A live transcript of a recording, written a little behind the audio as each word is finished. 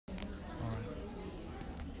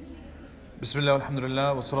Bismillah,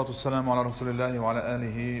 alhamdulillah, wa salatu wassalamu ala rasulillahi wa ala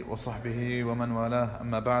alihi wa sahbihi wa man walah,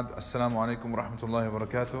 amma ba'd. Assalamu alaikum wa rahmatullahi wa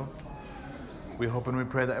barakatuh. We hope and we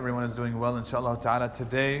pray that everyone is doing well, inshallah ta'ala.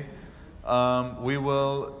 Today, we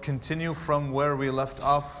will continue from where we left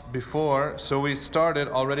off before. So we started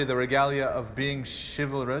already the regalia of being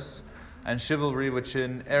chivalrous and chivalry, which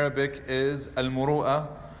in Arabic is al-muru'ah.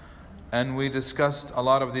 And we discussed a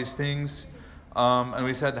lot of these things. And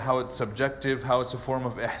we said how it's subjective, how it's a form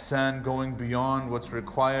of ihsan, going beyond what's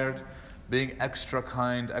required, being extra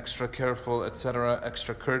kind, extra careful, etc.,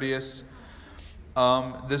 extra courteous.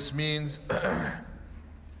 This means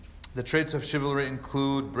the traits of chivalry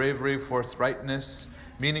include bravery, forthrightness,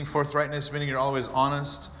 meaning you're always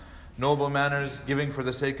honest, noble manners, giving for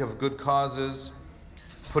the sake of good causes,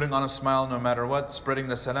 putting on a smile no matter what, spreading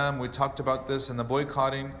the salam. We talked about this in the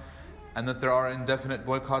boycotting, and that there are indefinite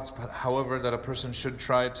boycotts, but however that a person should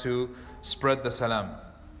try to spread the salam.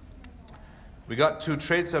 We got two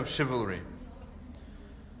traits of chivalry.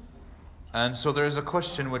 And so there is a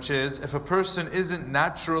question, which is, if a person isn't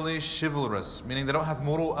naturally chivalrous, meaning they don't have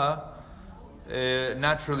muru'ah,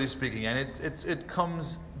 naturally speaking, and it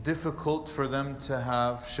comes difficult for them to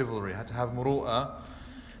have chivalry, to have muru'ah,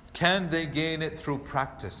 can they gain it through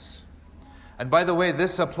practice? And by the way,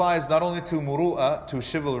 this applies not only to muru'ah, to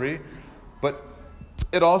chivalry, but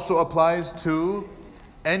it also applies to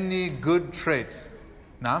any good trait.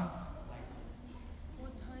 Naam?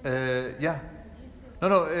 Yeah.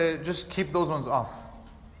 No, just keep those ones off.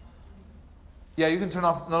 Yeah, you can turn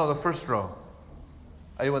off, no, the first row.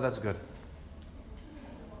 Aywa, that's good.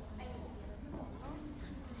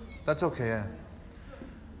 That's okay,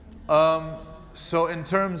 yeah. So in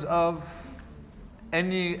terms of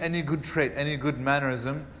any good trait, any good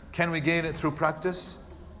mannerism, can we gain it through practice?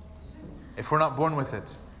 If we're not born with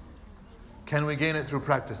it, can we gain it through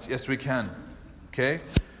practice? Yes, we can. Okay?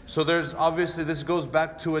 So there's obviously, this goes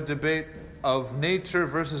back to a debate of nature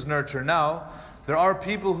versus nurture. Now, there are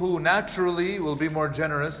people who naturally will be more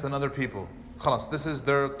generous than other people. Khalas, this is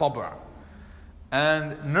their tab'a.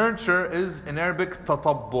 And nurture is in Arabic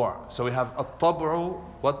tatabbu'. So we have at-tab'u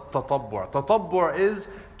wa at-tatabbu'. Tatabbu' is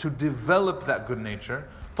to develop that good nature.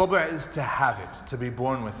 Tab'a is to have it, to be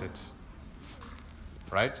born with it.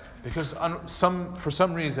 Right? Because for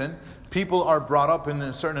some reason, people are brought up in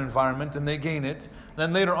a certain environment and they gain it.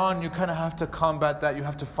 Then later on, you kind of have to combat that, you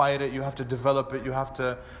have to fight it, you have to develop it, you have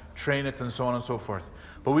to train it, and so on and so forth.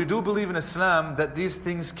 But we do believe in Islam that these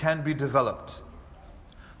things can be developed.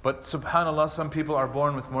 But subhanAllah, some people are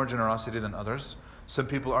born with more generosity than others. Some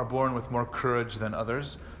people are born with more courage than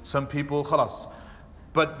others. Some people, khalas.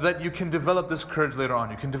 But that you can develop this courage later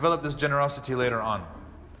on. You can develop this generosity later on.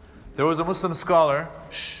 There was a Muslim scholar,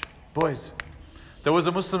 boys. There was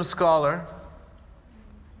a Muslim scholar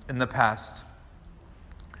in the past.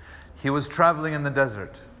 He was traveling in the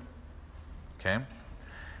desert. Okay?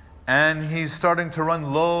 And he's starting to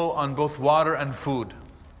run low on both water and food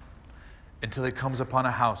until he comes upon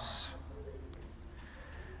a house.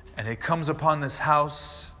 And he comes upon this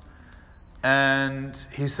house and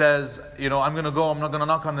he says, I'm going to go, I'm not going to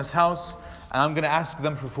knock on this house, and I'm going to ask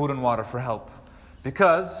them for food and water, for help.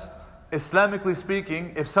 Because Islamically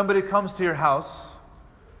speaking, if somebody comes to your house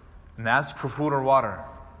and asks for food or water,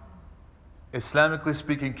 Islamically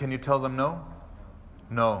speaking, can you tell them no?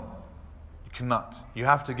 No, you cannot. You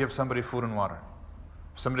have to give somebody food and water.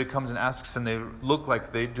 If somebody comes and asks and they look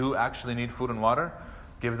like they do actually need food and water,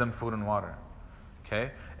 give them food and water.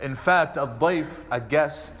 Okay? In fact, a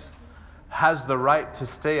guest, has the right to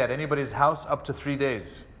stay at anybody's house up to 3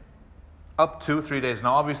 days. Up to 3 days.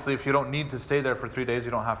 Now obviously if you don't need to stay there for 3 days,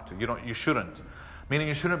 you don't have to. You shouldn't. Meaning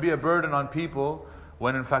you shouldn't be a burden on people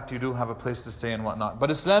when in fact you do have a place to stay and whatnot. But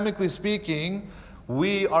Islamically speaking,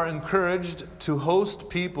 we are encouraged to host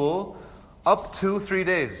people up to 3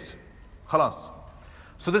 days. Khalas.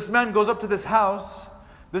 So this man goes up to this house.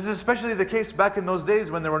 This is especially the case back in those days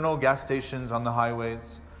when there were no gas stations on the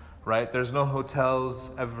highways. Right? There's no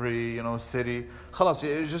hotels every, city. Khalas,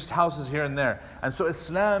 it's just houses here and there. And so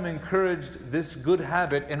Islam encouraged this good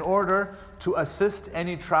habit in order to assist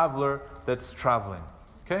any traveler that's traveling.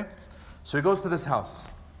 Okay? So he goes to this house,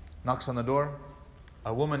 knocks on the door,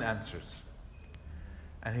 a woman answers.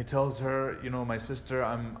 And he tells her, my sister,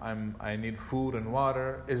 I need food and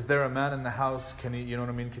water. Is there a man in the house? Can he,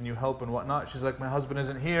 can you help and whatnot? She's like, my husband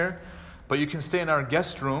isn't here, but you can stay in our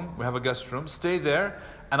guest room. We have a guest room. Stay there.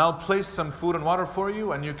 And I'll place some food and water for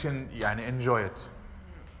you, and you can enjoy it.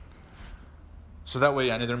 So that way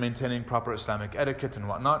they're maintaining proper Islamic etiquette and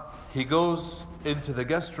whatnot. He goes into the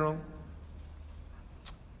guest room,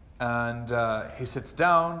 and he sits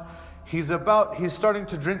down. He's starting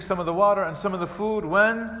to drink some of the water and some of the food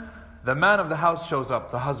when The man of the house shows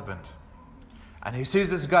up, the husband. And he sees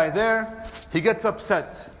this guy there. He gets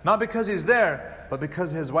upset. Not because he's there, but because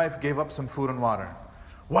his wife gave up some food and water.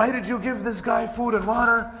 Why did you give this guy food and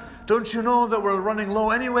water? Don't you know that we're running low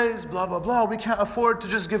anyways? Blah, blah, blah. We can't afford to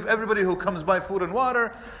just give everybody who comes by food and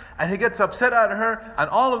water. And he gets upset at her. And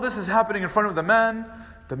all of this is happening in front of the man.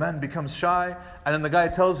 The man becomes shy. And then the guy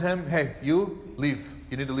tells him, hey, you leave.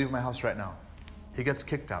 You need to leave my house right now. He gets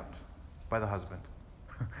kicked out by the husband.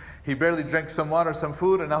 He barely drank some water, some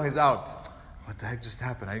food, and now he's out. What the heck just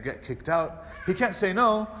happened? I get kicked out. He can't say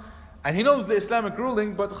no. And he knows the Islamic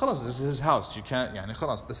ruling, but khalas, this is his house. You can't,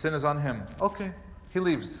 khalas, the sin is on him. Okay, he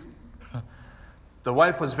leaves. The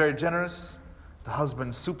wife was very generous. The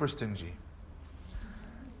husband super stingy.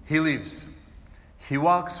 He leaves. He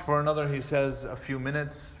walks for another, he says, a few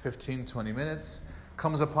minutes, 15, 20 minutes.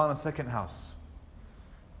 Comes upon a second house.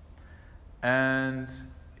 And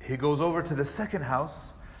he goes over to the second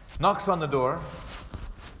house, knocks on the door.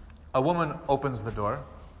 A woman opens the door.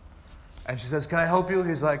 And she says, can I help you?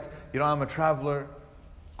 He's like, I'm a traveler.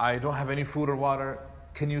 I don't have any food or water.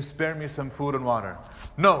 Can you spare me some food and water?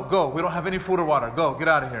 No, go. We don't have any food or water. Go, get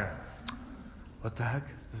out of here. What the heck?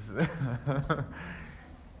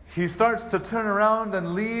 He starts to turn around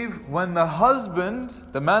and leave when the husband,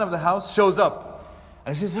 the man of the house, shows up.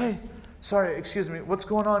 And he says, hey, sorry, excuse me, what's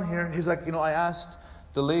going on here? He's like, I asked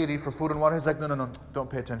the lady for food and water. He's like, no, don't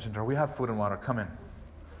pay attention to her. We have food and water. Come in.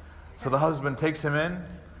 So the husband takes him in,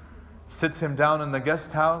 sits him down in the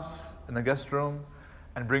guest house, in the guest room,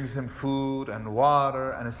 and brings him food and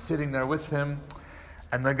water and is sitting there with him.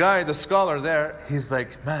 And the guy, the scholar there, he's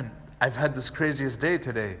like, man, I've had this craziest day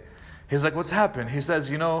today. He's like, what's happened? He says,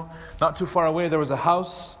 not too far away there was a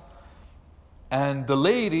house and the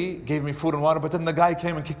lady gave me food and water, but then the guy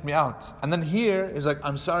came and kicked me out. And then here, he's like,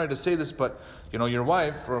 I'm sorry to say this, but your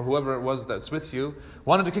wife or whoever it was that's with you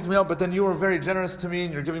wanted to kick me out, but then you were very generous to me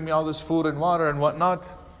and you're giving me all this food and water and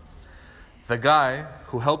whatnot. The guy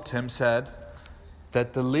who helped him said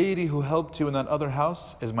that the lady who helped you in that other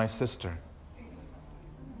house is my sister.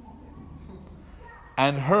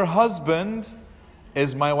 And her husband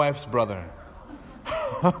is my wife's brother.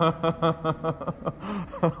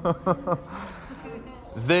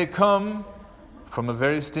 They come from a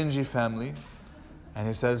very stingy family. And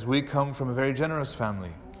he says, we come from a very generous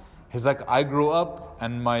family. He's like, I grew up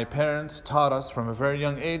and my parents taught us from a very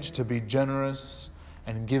young age to be generous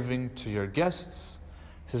and giving to your guests.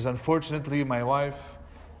 He says, unfortunately, my wife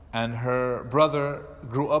and her brother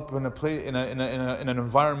grew up in an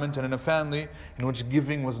environment and in a family in which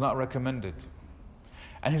giving was not recommended.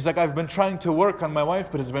 And he's like, I've been trying to work on my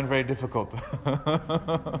wife, but it's been very difficult.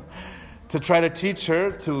 To try to teach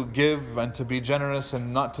her to give and to be generous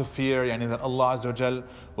and not to fear that Allah Azza wa Jal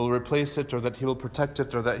will replace it or that He will protect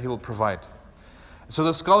it or that He will provide. So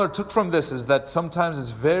the scholar took from this is that sometimes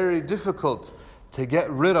it's very difficult to get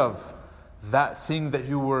rid of that thing that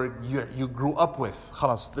you grew up with.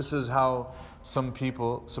 Khalas, this is how some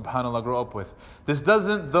people, subhanAllah, grow up with. This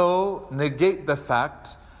doesn't though negate the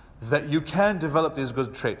fact that you can develop these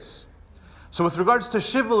good traits. So with regards to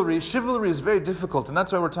chivalry is very difficult, and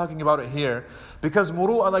that's why we're talking about it here, because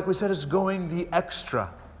muru'ah, like we said, is going the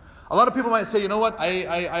extra. A lot of people might say, you know what,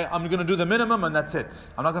 I'm going to do the minimum and that's it.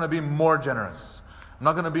 I'm not going to be more generous. I'm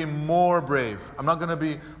not going to be more brave. I'm not going to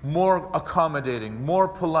be more accommodating, more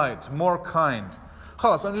polite, more kind.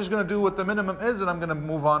 Khalas, I'm just going to do what the minimum is and I'm going to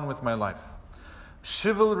move on with my life.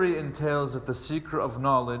 Chivalry entails that the seeker of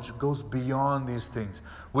knowledge goes beyond these things,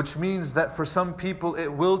 which means that for some people it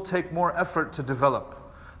will take more effort to develop.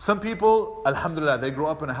 Some people, alhamdulillah, they grow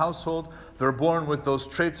up in a household, they're born with those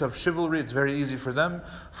traits of chivalry, it's very easy for them.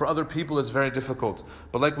 For other people it's very difficult.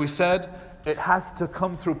 But like we said, it has to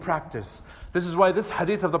come through practice. This is why this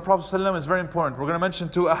hadith of the Prophet ﷺ is very important. We're going to mention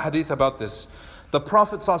two hadith about this. The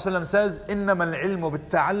Prophet ﷺ says, إِنَّمَا الْعِلْمُ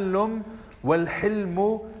بِالتَّعَلُّمِ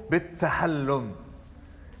وَالْحِلْمُ بِالتَّحَلُّمِ.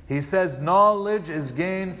 He says knowledge is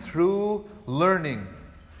gained through learning.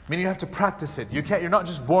 Meaning you have to practice it. You're not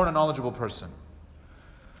just born a knowledgeable person.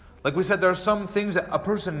 Like we said, there are some things that a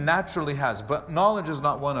person naturally has, but knowledge is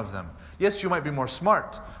not one of them. Yes, you might be more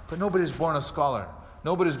smart, but nobody's born a scholar.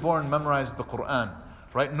 Nobody's born memorized the Quran.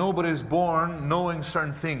 Right? Nobody's born knowing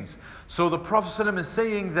certain things. So the Prophet ﷺ is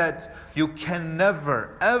saying that you can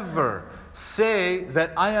never, ever say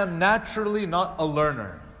that I am naturally not a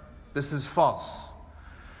learner. This is false.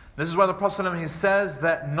 This is why the Prophet ﷺ, he says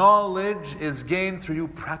that knowledge is gained through you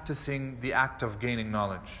practicing the act of gaining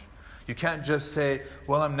knowledge. You can't just say,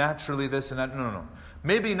 well, I'm naturally this and that. No.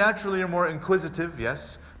 Maybe naturally you're more inquisitive,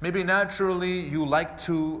 yes. Maybe naturally you like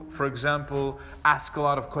to, for example, ask a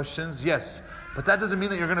lot of questions, yes. But that doesn't mean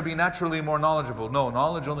that you're going to be naturally more knowledgeable. No,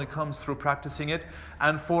 knowledge only comes through practicing it.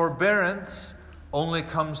 And forbearance only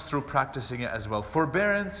comes through practicing it as well.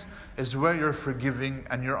 Forbearance is where you're forgiving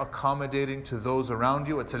and you're accommodating to those around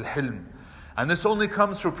you. It's al-hilm. And this only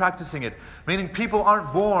comes through practicing it. Meaning people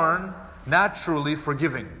aren't born naturally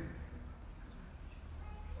forgiving.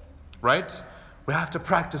 Right? We have to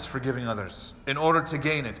practice forgiving others in order to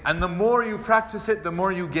gain it. And the more you practice it, the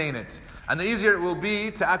more you gain it. And the easier it will be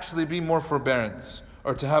to actually be more forbearance,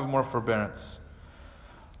 or to have more forbearance.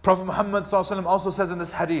 Prophet Muhammad ﷺ also says in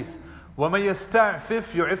this hadith, وَمَن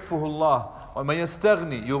يَسْتَعْفِفْ يُعِفُّهُ اللَّهُ وَمَن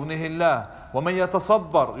يَسْتَغْنِ يُغْنِهِ اللَّهُ وَمَن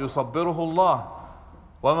يَتَصَبَّرْ يُصَبِّرُهُ اللَّهُ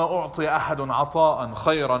وَمَا أُعْطِيَ أَحَدٌ عَطَاءً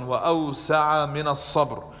خَيْرًا وَأَوْسَعَ مِنَ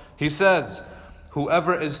الصَّبْرِ. He says,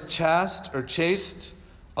 whoever is chaste or chaste,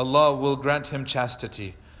 Allah will grant him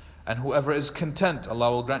chastity. And whoever is content,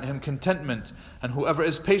 Allah will grant him contentment. And whoever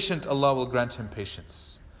is patient, Allah will grant him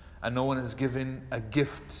patience. And no one is given a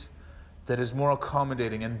gift that is more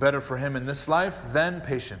accommodating and better for him in this life than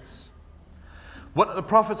patience. What the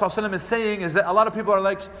Prophet ﷺ is saying is that a lot of people are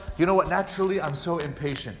like, you know what, naturally I'm so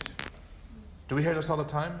impatient. Do we hear this all the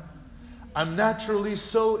time? I'm naturally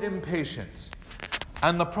so impatient.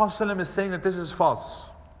 And the Prophet ﷺ is saying that this is false.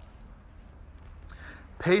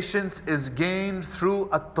 Patience is gained through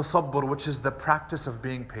at-tasabbur, which is the practice of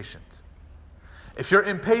being patient. If you're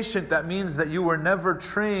impatient, that means that you were never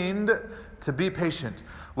trained to be patient.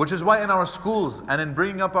 Which is why in our schools and in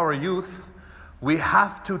bringing up our youth, we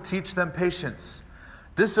have to teach them patience.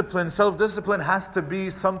 Discipline, self-discipline has to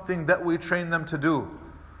be something that we train them to do.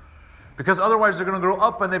 Because otherwise they're going to grow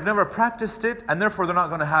up and they've never practiced it, and therefore they're not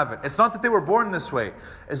going to have it. It's not that they were born this way,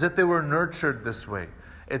 it's that they were nurtured this way.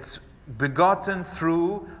 It's begotten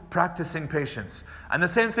through practicing patience. And the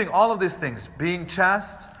same thing, all of these things, being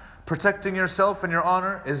chaste, protecting yourself and your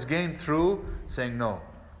honor, is gained through saying no,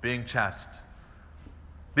 being chaste.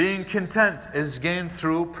 Being content is gained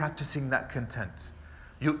through practicing that content.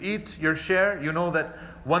 You eat your share, you know that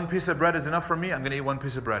one piece of bread is enough for me, I'm going to eat one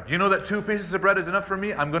piece of bread. You know that 2 pieces of bread is enough for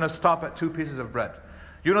me, I'm going to stop at 2 pieces of bread.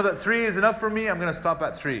 You know that 3 is enough for me, I'm going to stop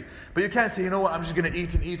at 3. But you can't say, you know what, I'm just going to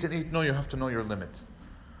eat and eat and eat. No, you have to know your limit.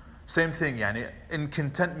 Same thing, in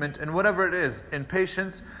contentment, in whatever it is, in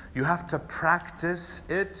patience, you have to practice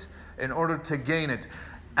it in order to gain it.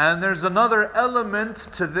 And there's another element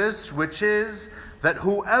to this, which is that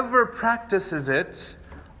whoever practices it,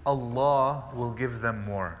 Allah will give them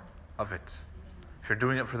more of it. If you're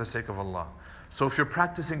doing it for the sake of Allah. So if you're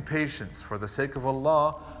practicing patience for the sake of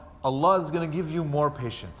Allah, Allah is going to give you more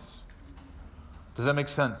patience. Does that make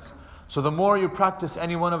sense? So the more you practice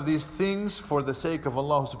any one of these things for the sake of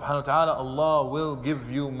Allah subhanahu wa ta'ala, Allah will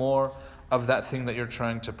give you more of that thing that you're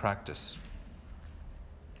trying to practice.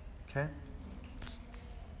 Okay?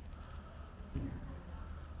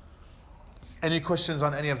 Any questions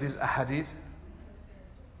on any of these ahadith?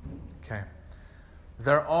 Okay.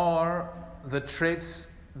 There are the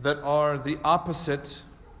traits that are the opposite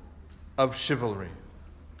of chivalry.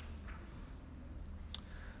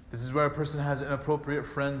 This is where a person has inappropriate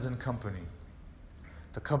friends and company.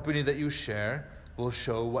 The company that you share will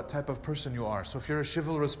show what type of person you are. So if you're a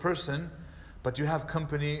chivalrous person, but you have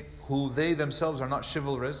company who they themselves are not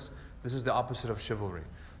chivalrous, this is the opposite of chivalry.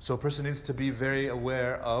 So a person needs to be very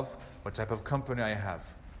aware of what type of company I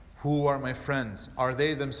have. Who are my friends? Are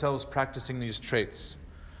they themselves practicing these traits?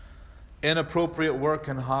 Inappropriate work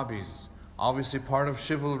and hobbies. Obviously part of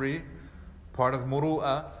chivalry, part of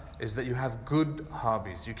muru'ah, is that you have good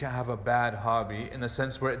hobbies. You can't have a bad hobby in the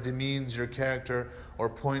sense where it demeans your character or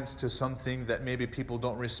points to something that maybe people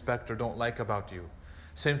don't respect or don't like about you.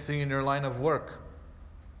 Same thing in your line of work.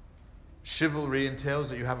 Chivalry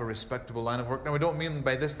entails that you have a respectable line of work. Now we don't mean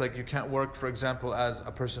by this like you can't work, for example, as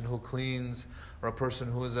a person who cleans or a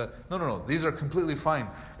person who is a... No. These are completely fine.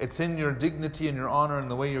 It's in your dignity and your honor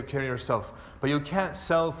and the way you carry yourself. But you can't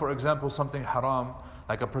sell, for example, something haram,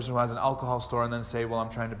 like a person who has an alcohol store and then say, well, I'm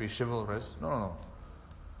trying to be chivalrous. No.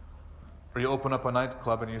 Or you open up a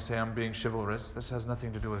nightclub and you say, I'm being chivalrous. This has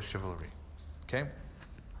nothing to do with chivalry. Okay?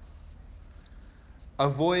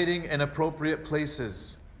 Avoiding inappropriate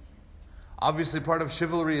places. Obviously, part of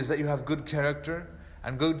chivalry is that you have good character,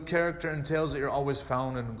 and good character entails that you're always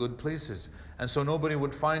found in good places. And so nobody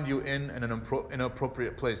would find you in an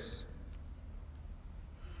inappropriate place.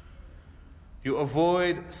 You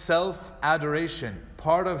avoid self-adoration.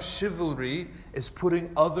 Part of chivalry is putting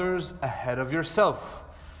others ahead of yourself,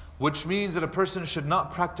 which means that a person should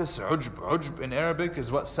not practice ujb. Ujb in Arabic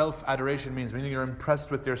is what self-adoration means, meaning you're impressed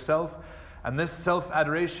with yourself. And this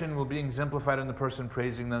self-adoration will be exemplified in the person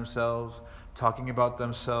praising themselves, talking about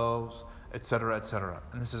themselves, etc., etc.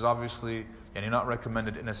 And this is obviously not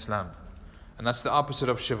recommended in Islam. And that's the opposite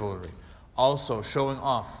of chivalry. Also, showing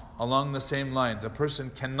off along the same lines. A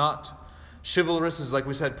person cannot. Chivalrous is, like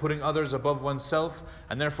we said, putting others above oneself,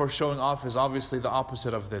 and therefore showing off is obviously the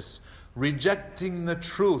opposite of this. Rejecting the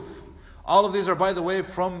truth. All of these are, by the way,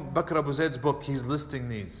 from Bakr Abu Zaid's book. He's listing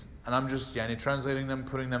these. And I'm just translating them,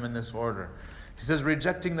 putting them in this order. He says,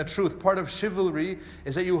 rejecting the truth. Part of chivalry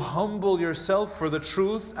is that you humble yourself for the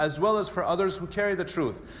truth as well as for others who carry the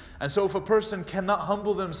truth. And so if a person cannot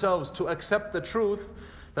humble themselves to accept the truth,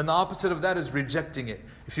 then the opposite of that is rejecting it.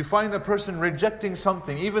 If you find a person rejecting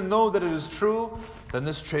something, even though that it is true, then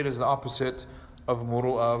this trait is the opposite of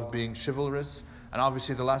muru'ah, of being chivalrous. And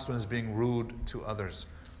obviously the last one is being rude to others.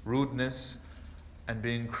 Rudeness and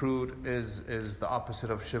being crude is the opposite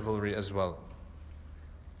of chivalry as well.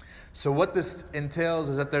 So what this entails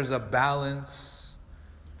is that there's a balance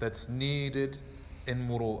that's needed in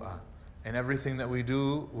muru'ah. In everything that we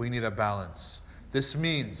do, we need a balance. This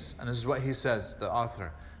means, and this is what he says, the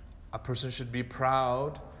author, a person should be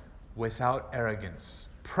proud without arrogance.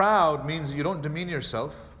 Proud means you don't demean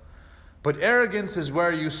yourself, but arrogance is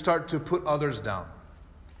where you start to put others down.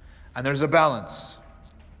 And there's a balance.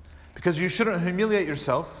 Because you shouldn't humiliate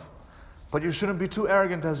yourself, but you shouldn't be too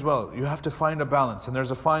arrogant as well. You have to find a balance, and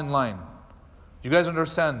there's a fine line. You guys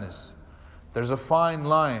understand this? There's a fine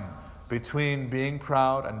line between being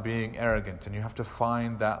proud and being arrogant, and you have to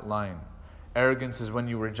find that line. Arrogance is when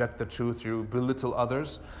you reject the truth, you belittle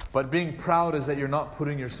others. But being proud is that you're not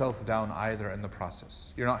putting yourself down either in the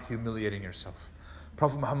process. You're not humiliating yourself.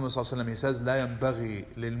 Prophet Muhammad ﷺ, he says, لا ينبغي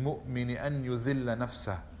للمؤمن أن يذل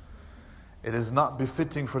نفسه. It is not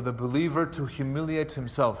befitting for the believer to humiliate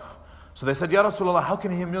himself. So they said, Ya Rasulullah, how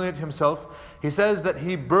can he humiliate himself? He says that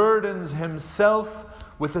he burdens himself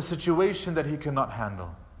with a situation that he cannot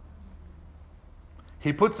handle.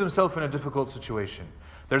 He puts himself in a difficult situation.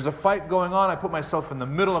 There's a fight going on, I put myself in the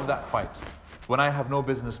middle of that fight when I have no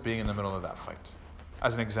business being in the middle of that fight.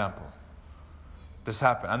 As an example. This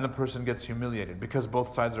happened, and the person gets humiliated because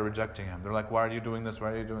both sides are rejecting him. They're like, why are you doing this?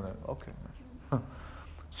 Why are you doing that? Okay.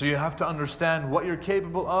 So you have to understand what you're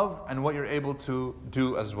capable of and what you're able to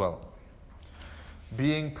do as well.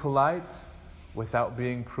 Being polite without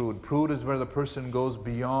being prude. Prude is where the person goes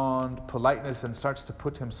beyond politeness and starts to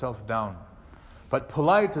put himself down. But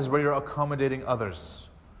polite is where you're accommodating others.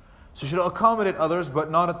 So you should accommodate others, but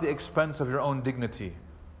not at the expense of your own dignity.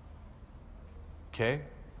 Okay?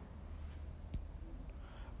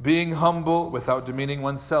 Being humble without demeaning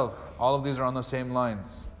oneself. All of these are on the same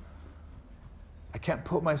lines. I can't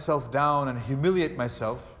put myself down and humiliate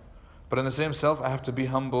myself, but in the same self, I have to be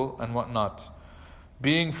humble and whatnot.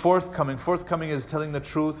 Being forthcoming. Forthcoming is telling the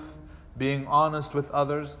truth, being honest with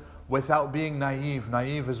others, without being naive.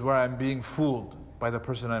 Naive is where I'm being fooled by the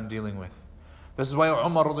person I'm dealing with. This is why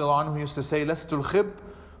Umar radiallahu anhu used to say, لَسْتُ الْخِبْ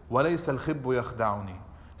وَلَيْسَ الْخِبُّ يَخْدَعُنِي.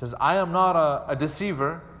 He says, I am not a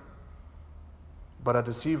deceiver, but a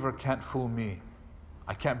deceiver can't fool me.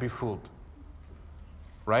 I can't be fooled.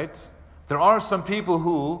 Right? There are some people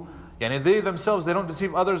who, they themselves, they don't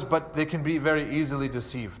deceive others, but they can be very easily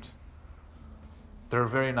deceived. They're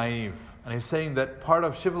very naive. And he's saying that part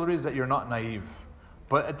of chivalry is that you're not naive.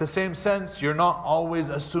 But at the same sense, you're not always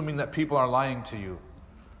assuming that people are lying to you.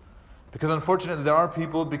 Because unfortunately, there are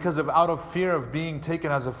people, out of fear of being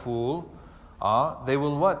taken as a fool, they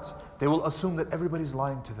will what? They will assume that everybody's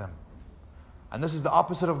lying to them. And this is the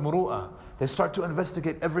opposite of muru'ah. They start to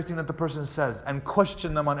investigate everything that the person says and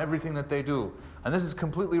question them on everything that they do. And this is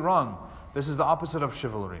completely wrong. This is the opposite of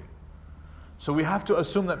chivalry. So we have to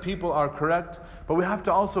assume that people are correct, but we have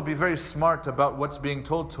to also be very smart about what's being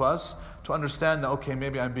told to us to understand that, okay,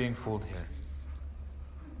 maybe I'm being fooled here.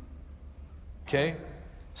 Okay?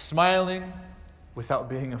 Smiling without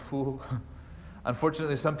being a fool.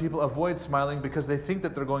 Unfortunately, some people avoid smiling because they think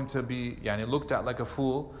that they're going to be looked at like a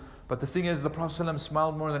fool. But the thing is, the Prophet ﷺ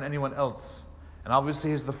smiled more than anyone else. And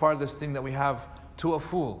obviously he's the farthest thing that we have to a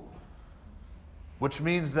fool. Which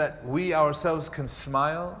means that we ourselves can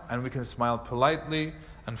smile, and we can smile politely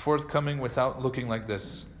and forthcoming without looking like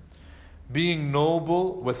this. Being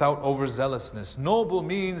noble without overzealousness. Noble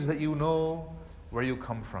means that you know where you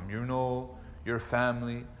come from. You know your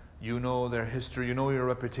family. You know their history. You know your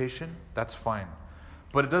reputation. That's fine.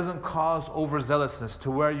 But it doesn't cause overzealousness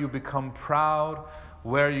to where you become proud,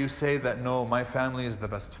 where you say that, no, my family is the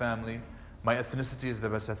best family, my ethnicity is the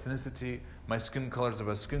best ethnicity, my skin color is the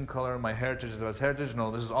best skin color, my heritage is the best heritage. No,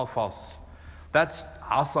 this is all false. That's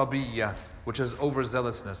asabiyya, which is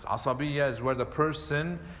overzealousness. Asabiyya is where the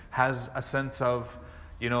person has a sense of,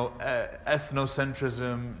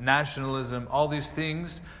 ethnocentrism, nationalism, all these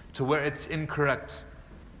things, to where it's incorrect.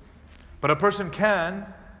 But a person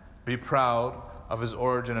can be proud of his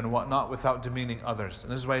origin and whatnot, without demeaning others.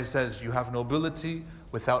 And this is why he says, you have nobility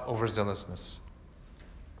without overzealousness.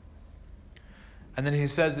 And then he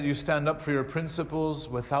says that you stand up for your principles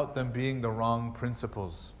without them being the wrong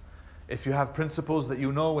principles. If you have principles that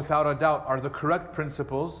you know without a doubt are the correct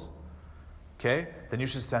principles, okay, then you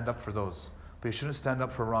should stand up for those. But you shouldn't stand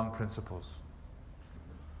up for wrong principles.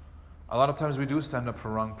 A lot of times we do stand up for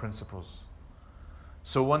wrong principles.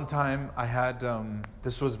 So one time I had,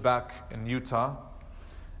 this was back in Utah,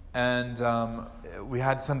 and we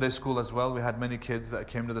had Sunday school as well. We had many kids that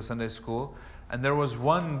came to the Sunday school. And there was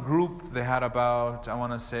one group, they had about, I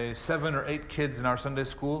want to say, 7 or 8 kids in our Sunday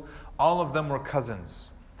school. All of them were cousins,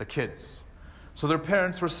 the kids. So their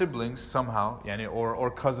parents were siblings somehow, or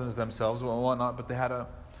cousins themselves or whatnot, but they had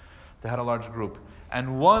a large group.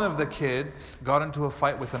 And one of the kids got into a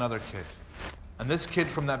fight with another kid. And this kid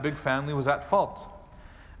from that big family was at fault.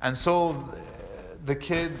 And so the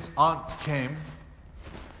kid's aunt came,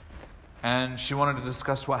 and she wanted to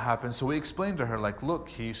discuss what happened. So we explained to her, like, look,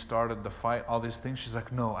 he started the fight, all these things. She's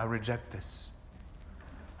like, no, I reject this.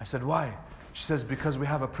 I said, why? She says, because we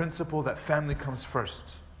have a principle that family comes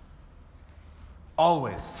first.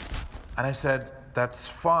 Always. And I said, that's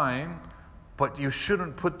fine, but you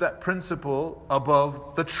shouldn't put that principle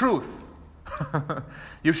above the truth.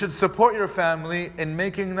 You should support your family in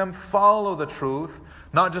making them follow the truth,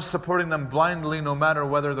 not just supporting them blindly no matter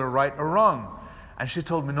whether they're right or wrong. And she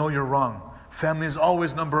told me, no, you're wrong. Family is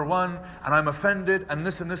always number one, and I'm offended, and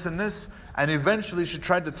this and this and this. And eventually she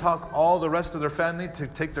tried to talk all the rest of their family to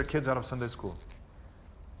take their kids out of Sunday school.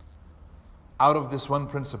 Out of this one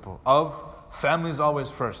principle of family is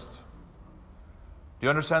always first. Do you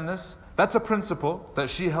understand this? That's a principle that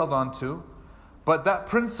she held on to, but that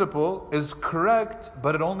principle is correct,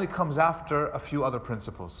 but it only comes after a few other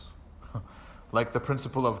principles. Like the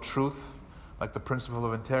principle of truth, like the principle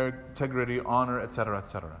of integrity, honor, etc.,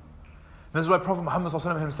 etc. This is why Prophet Muhammad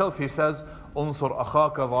himself, he says, "Unsur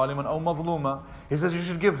akhaka zaliman aw mazluma." He says you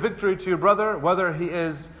should give victory to your brother, whether he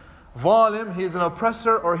is zalim, he is an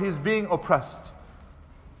oppressor, or he's being oppressed.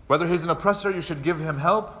 Whether he's an oppressor, you should give him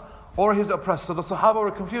help, or he's oppressed. So the Sahaba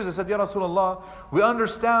were confused. They said, Ya Rasulullah, we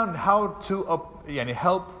understand how to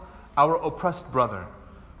help our oppressed brother,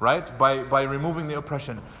 right? By removing the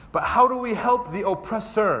oppression. But how do we help the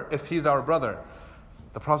oppressor if he's our brother?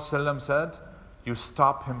 The Prophet ﷺ said, you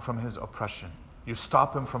stop him from his oppression. You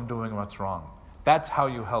stop him from doing what's wrong. That's how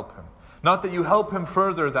you help him. Not that you help him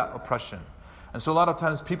further that oppression. And so a lot of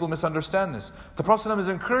times people misunderstand this. The Prophet ﷺ is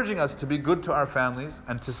encouraging us to be good to our families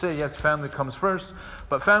and to say, yes, family comes first,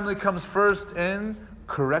 but family comes first in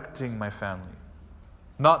correcting my family.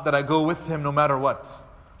 Not that I go with him no matter what.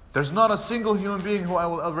 There's not a single human being who I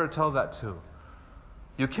will ever tell that to.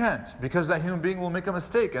 You can't, because that human being will make a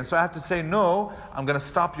mistake. And so I have to say, no, I'm going to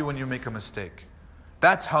stop you when you make a mistake.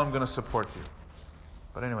 That's how I'm going to support you.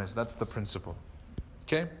 But anyways, that's the principle.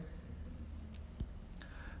 Okay?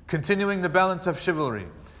 Continuing the balance of chivalry.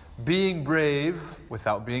 Being brave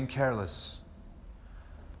without being careless.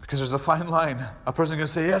 Because there's a fine line. A person can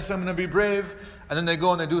say, yes, I'm going to be brave. And then they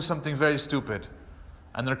go and they do something very stupid.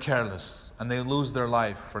 And they're careless. And they lose their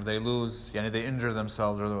life. Or they injure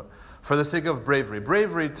themselves. For the sake of bravery.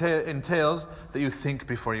 Bravery entails that you think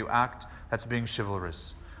before you act. That's being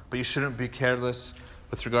chivalrous. But you shouldn't be careless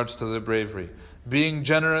with regards to the bravery. Being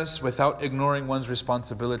generous without ignoring one's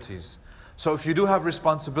responsibilities. So if you do have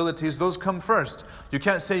responsibilities, those come first. You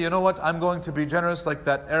can't say, you know what, I'm going to be generous like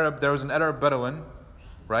that Arab. There was an Arab Bedouin,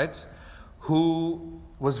 right, who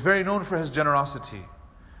was very known for his generosity.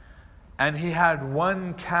 And he had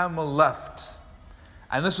one camel left.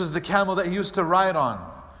 And this was the camel that he used to ride on.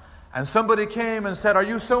 And somebody came and said, are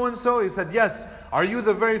you so-and-so? He said, yes. Are you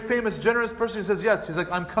the very famous, generous person? He says, yes. He's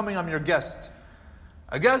like, I'm coming, I'm your guest.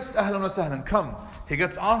 A guest, ahlan wa sahlan, come. He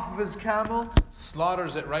gets off of his camel,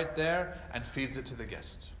 slaughters it right there, and feeds it to the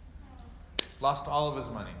guest. Lost all of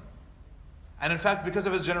his money. And in fact, because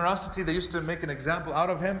of his generosity, they used to make an example out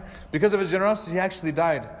of him. Because of his generosity, he actually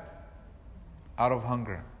died out of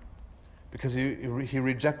hunger. Because he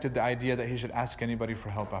rejected the idea that he should ask anybody for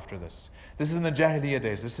help after this. This is in the Jahiliyyah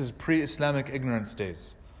days. This is pre-Islamic ignorance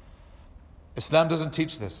days. Islam doesn't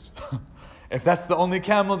teach this. If that's the only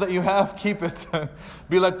camel that you have, keep it.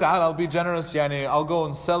 Be like, Ta'ala, I'll be generous. I'll go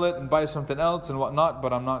and sell it and buy something else and whatnot,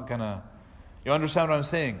 but I'm not gonna. You understand what I'm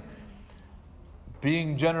saying?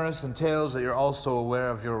 Being generous entails that you're also aware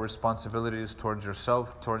of your responsibilities towards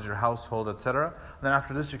yourself, towards your household, etc. And then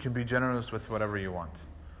after this, you can be generous with whatever you want.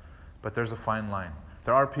 But there's a fine line.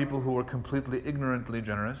 There are people who are completely ignorantly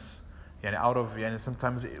generous, out of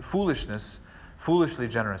sometimes foolishness, foolishly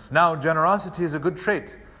generous. Now, generosity is a good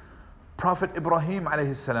trait. Prophet Ibrahim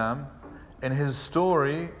alayhi salam in his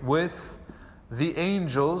story with the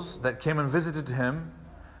angels that came and visited him.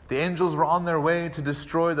 The angels were on their way to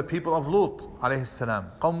destroy the people of Lut alayhi salam,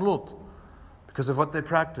 Qawm Lut, because of what they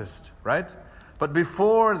practiced, right? But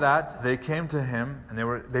before that, they came to him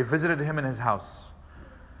and they visited him in his house.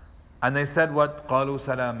 And they said what? قَالُوا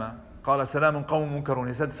سَلَامًا قَالَ سَلَامٌ قَوْمٌ مُنْكَرُونَ.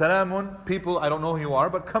 He said, Salamun, people, I don't know who you are,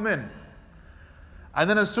 but come in. And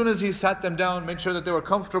then as soon as he sat them down, made sure that they were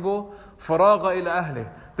comfortable, فَرَاغَ إِلَى أَهْلِهِ.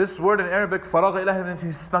 This word in Arabic, فَرَاغَ إِلَى أَهْلِهِ, means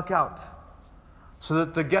he snuck out. So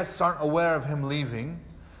that the guests aren't aware of him leaving.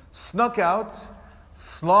 Snuck out,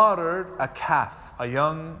 slaughtered a calf, a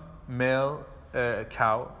young male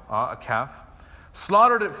cow, a calf.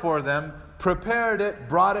 Slaughtered it for them, prepared it,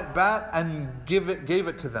 brought it back, and gave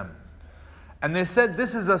it to them. And they said,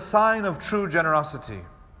 this is a sign of true generosity.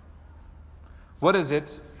 What is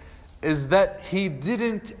it? Is that he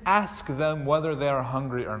didn't ask them whether they are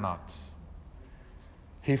hungry or not.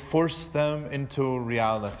 He forced them into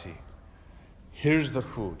reality. Here's the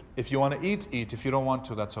food. If you want to eat, eat. If you don't want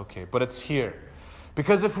to, that's okay. But it's here.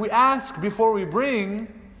 Because if we ask before we bring,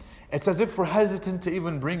 it's as if we're hesitant to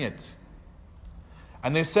even bring it.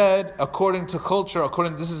 And they said, according to culture,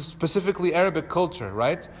 this is specifically Arabic culture,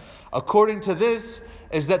 right? According to this,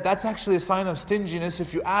 is that that's actually a sign of stinginess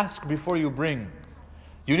if you ask before you bring.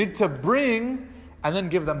 You need to bring and then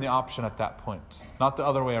give them the option at that point, not the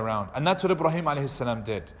other way around. And that's what Ibrahim alayhi salam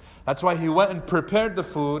did. That's why he went and prepared the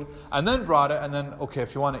food and then brought it, and then, okay,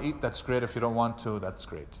 if you want to eat, that's great. If you don't want to, that's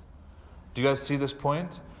great. Do you guys see this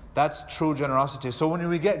point? That's true generosity. So when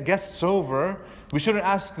we get guests over, we shouldn't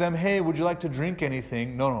ask them, hey, would you like to drink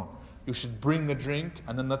anything? No. You should bring the drink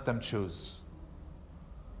and then let them choose.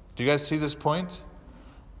 Do you guys see this point?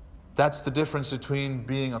 That's the difference between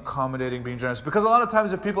being accommodating, being generous. Because a lot of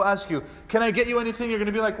times if people ask you, can I get you anything? You're going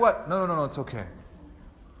to be like, what? No, it's okay.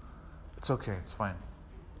 It's okay, it's fine.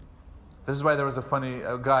 This is why there was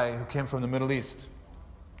a guy who came from the Middle East.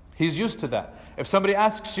 He's used to that. If somebody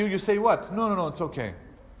asks you, you say what? No, it's okay.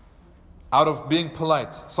 Out of being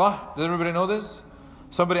polite. Sah? Does everybody know this?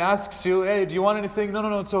 Somebody asks you, hey, do you want anything?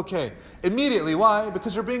 No, it's okay. Immediately, why?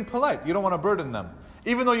 Because you're being polite. You don't want to burden them.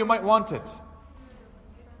 Even though you might want it.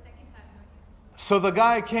 So the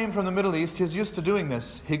guy came from the Middle East. He's used to doing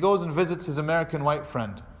this. He goes and visits his American white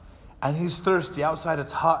friend. And he's thirsty. Outside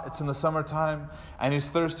it's hot. It's in the summertime. And he's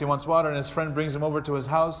thirsty. He wants water. And his friend brings him over to his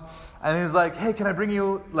house. And he's like, hey, can I bring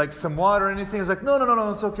you like some water or anything? He's like, no,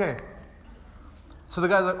 it's okay. So the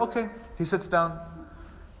guy's like, okay. He sits down.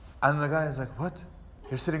 And the guy is like, what?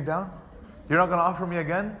 You're sitting down? You're not going to offer me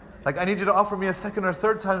again? Like, I need you to offer me a second or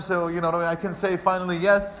third time so, I can say finally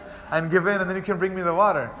yes and give in, and then you can bring me the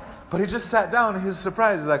water. But he just sat down. He's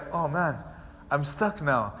surprised. He's like, oh man, I'm stuck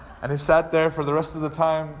now. And he sat there for the rest of the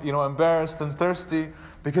time, embarrassed and thirsty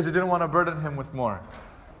because he didn't want to burden him with more.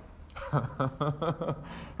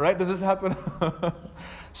 Right? Does this happen?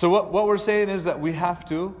 So what we're saying is that we have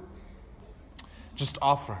to just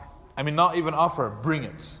offer. Not even offer, bring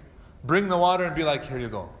it. Bring the water and be like, here you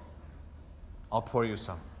go. I'll pour you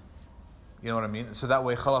some. You know what I mean? So that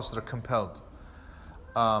way, khalas, they're compelled.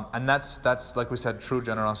 And that's, like we said, true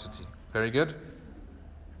generosity. Very good.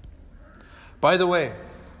 By the way,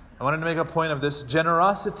 I wanted to make a point of this.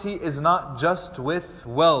 Generosity is not just with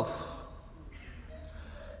wealth.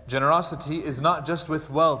 Generosity is not just with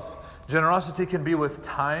wealth. Generosity can be with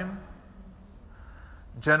time.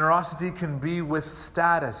 Generosity can be with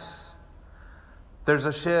status. There's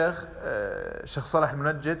a Sheikh Salih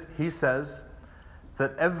al-Munajjid, he says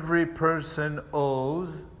that every person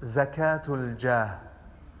owes zakatul jah.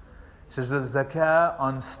 He says there's zakah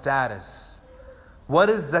on status.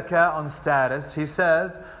 What is zakah on status? He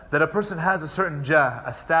says that a person has a certain jah,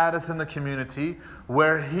 a status in the community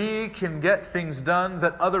where he can get things done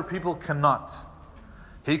that other people cannot.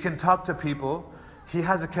 He can talk to people. He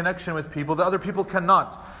has a connection with people that other people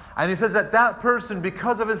cannot. And he says that that person,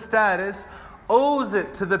 because of his status, owes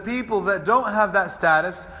it to the people that don't have that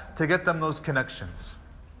status to get them those connections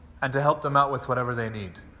and to help them out with whatever they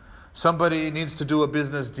need. Somebody needs to do a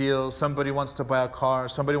business deal, somebody wants to buy a car,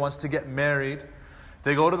 somebody wants to get married.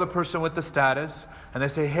 They go to the person with the status and they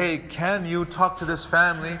say, hey, can you talk to this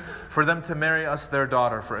family for them to marry us their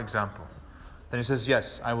daughter, for example? Then he says,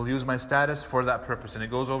 yes, I will use my status for that purpose. And he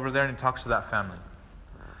goes over there and he talks to that family.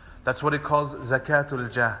 That's what he calls zakatul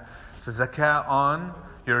jah. It's a zakah on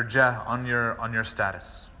your jah, on your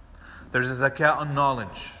status. There's a zakah on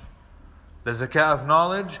knowledge. The zakah of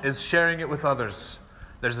knowledge is sharing it with others.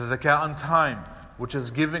 There's a zakah on time, which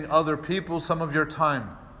is giving other people some of your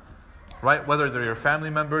time. Right? Whether they're your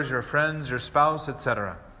family members, your friends, your spouse,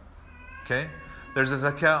 etc. Okay? There's a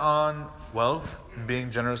zakah on wealth,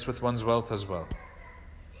 being generous with one's wealth as well.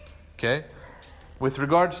 Okay? With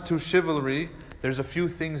regards to chivalry, there's a few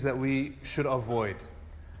things that we should avoid.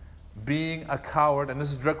 Being a coward, and this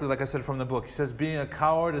is directly like I said from the book. He says being a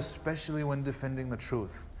coward, especially when defending the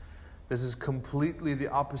truth. This is completely the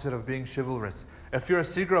opposite of being chivalrous. If you're a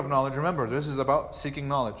seeker of knowledge, remember, this is about seeking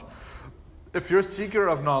knowledge. If you're a seeker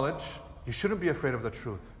of knowledge, you shouldn't be afraid of the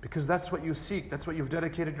truth, because that's what you seek. That's what you've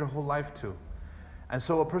dedicated your whole life to. And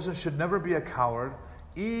so a person should never be a coward,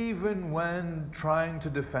 even when trying to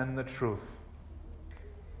defend the truth.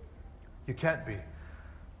 You can't be.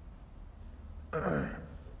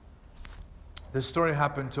 This story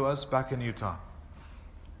happened to us back in Utah.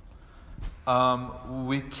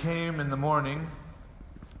 We came in the morning,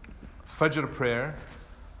 Fajr prayer,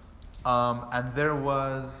 and there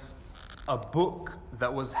was a book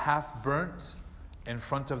that was half burnt in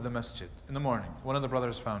front of the masjid in the morning. One of the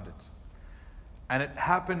brothers found it. And it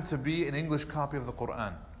happened to be an English copy of the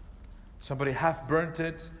Quran. Somebody half burnt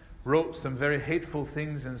it, wrote some very hateful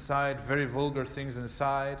things inside, very vulgar things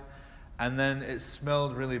inside, and then it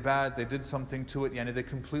smelled really bad. They did something to it, they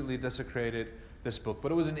completely desecrated this book.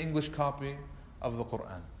 But it was an English copy of the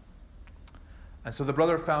Quran. And so the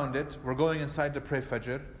brother found it. We're going inside to pray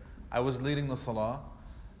Fajr. I was leading the Salah.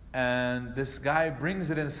 And this guy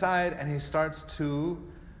brings it inside and he starts to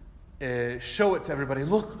show it to everybody.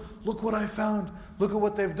 Look what I found. Look at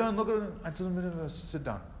what they've done. Look at it. I told him, sit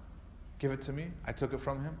down. Give it to me. I took it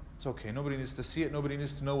from him. It's okay. Nobody needs to see it. Nobody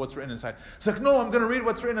needs to know what's written inside. He's like, no, I'm going to read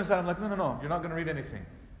what's written inside. I'm like, no. You're not going to read anything.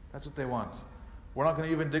 That's what they want. We're not going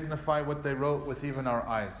to even dignify what they wrote with even our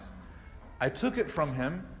eyes. I took it from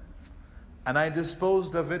him and I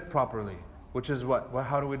disposed of it properly. Which is what?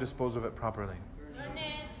 How do we dispose of it properly? Burn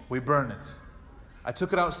it. We burn it. I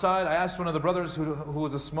took it outside. I asked one of the brothers who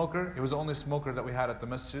was a smoker. He was the only smoker that we had at the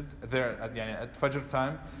masjid there at Fajr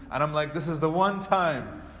time. And I'm like, this is the one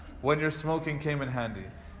time when your smoking came in handy.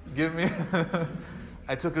 Give me.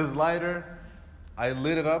 I took his lighter. I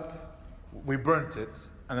lit it up. We burnt it.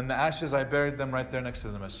 And then the ashes, I buried them right there next to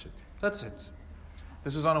the masjid. That's it.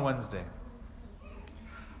 This was on a Wednesday.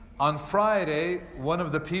 On Friday, one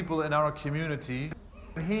of the people in our community,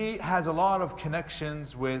 he has a lot of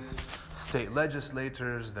connections with state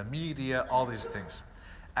legislators, the media, all these things.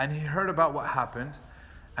 And he heard about what happened,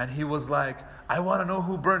 and he was like, I want to know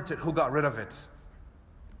who burnt it, who got rid of it.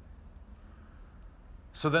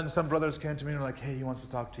 So then some brothers came to me and were like, hey, he wants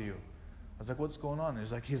to talk to you. I was like, what's going on? He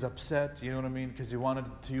was like, he's upset, you know what I mean? Because he wanted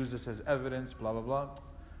to use this as evidence, blah, blah, blah.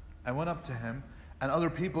 I went up to him, and other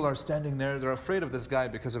people are standing there. They're afraid of this guy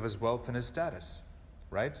because of his wealth and his status,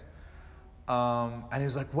 right? And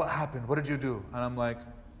he's like, what happened? What did you do? And I'm like,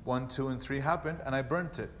 1, 2, and 3 happened, and I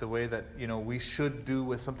burnt it the way that, we should do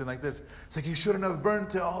with something like this. It's like, you shouldn't have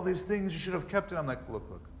burnt it, all these things, you should have kept it. I'm like,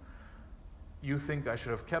 look. You think I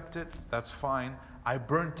should have kept it? That's fine. I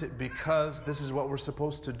burnt it because this is what we're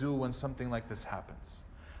supposed to do when something like this happens.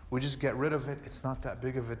 We just get rid of it. It's not that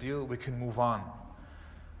big of a deal. We can move on.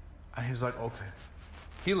 And he's like, okay.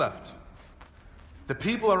 He left. The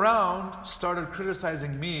people around started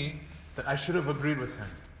criticizing me that I should have agreed with him.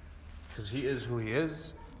 Because he is who he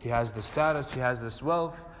is. He has the status. He has this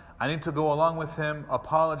wealth. I need to go along with him,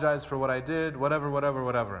 apologize for what I did,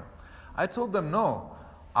 whatever. I told them, no.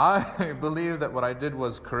 I believe that what I did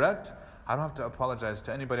was correct. I don't have to apologize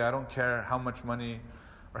to anybody. I don't care how much money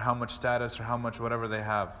or how much status or how much whatever they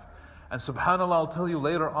have. And subhanAllah, I'll tell you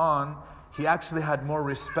later on, he actually had more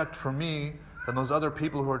respect for me than those other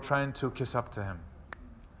people who are trying to kiss up to him.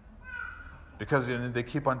 Because they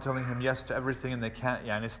keep on telling him yes to everything and they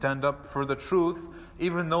can't stand up for the truth,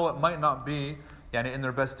 even though it might not be in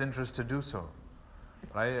their best interest to do so.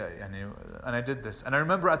 Right? And I did this. And I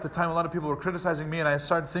remember at the time a lot of people were criticizing me and I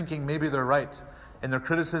started thinking maybe they're right in their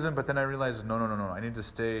criticism, but then I realized no. I need to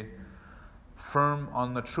stay firm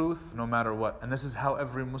on the truth no matter what. And this is how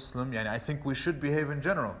every Muslim, I think we should behave in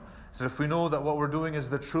general. So if we know that what we're doing is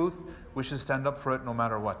the truth, we should stand up for it no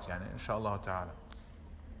matter what, inshallah ta'ala.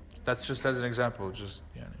 That's just as an example,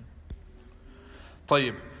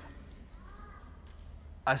 طيب.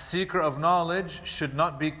 A seeker of knowledge should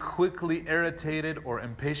not be quickly irritated or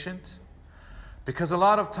impatient, because a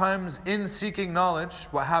lot of times in seeking knowledge,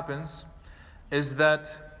 what happens is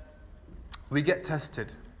that we get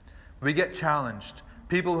tested, we get challenged.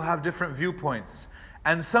 People who have different viewpoints,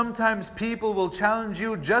 and sometimes people will challenge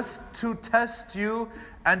you just to test you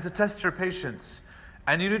and to test your patience.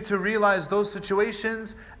 And you need to realize those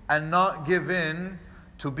situations and not give in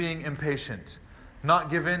to being impatient. Not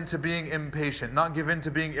give in to being impatient. Not give in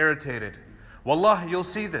to being irritated. Wallahi, you'll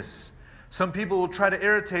see this. Some people will try to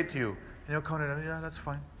irritate you. And you'll come in, yeah, that's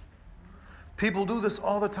fine. People do this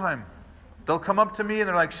all the time. They'll come up to me and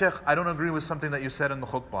they're like, Sheikh, I don't agree with something that you said in the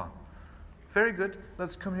khutbah. Very good.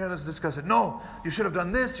 Let's come here, let's discuss it. No, you should have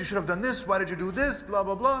done this, you should have done this, why did you do this, blah,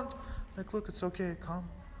 blah, blah. Like, look, it's okay, calm.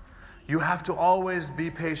 You have to always be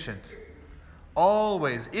patient.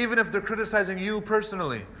 Always. Even if they're criticizing you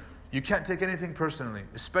personally, you can't take anything personally,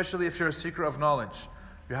 especially if you're a seeker of knowledge.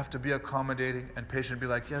 You have to be accommodating and patient. Be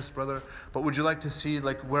like, yes, brother, but would you like to see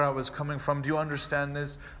like where I was coming from? Do you understand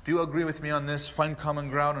this? Do you agree with me on this? Find common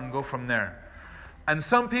ground and go from there. And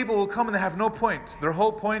some people will come and they have no point. Their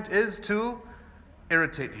whole point is to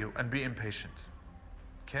irritate you and be impatient.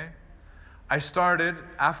 Okay? I started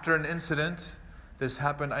after an incident. This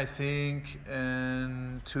happened, I think,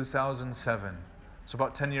 in 2007. So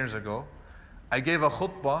about 10 years ago. I gave a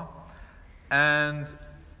khutbah, and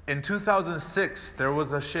in 2006, there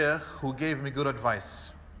was a sheikh who gave me good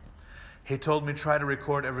advice. He told me, try to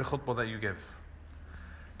record every khutbah that you give.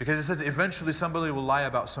 Because he says, eventually somebody will lie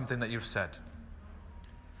about something that you've said.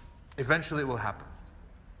 Eventually it will happen.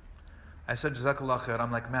 I said, Jazakallah khair.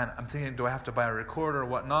 I'm like, man, I'm thinking, do I have to buy a recorder or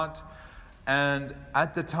whatnot? And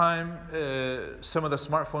at the time, some of the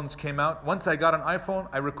smartphones came out. Once I got an iPhone,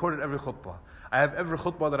 I recorded every khutbah. I have every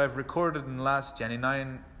khutbah that I've recorded in the last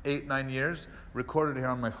 9 years, recorded here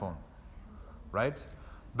on my phone. Right?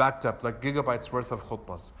 Backed up, like gigabytes worth of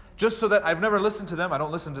khutbahs. Just so that I've never listened to them, I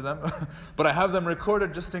don't listen to them, but I have them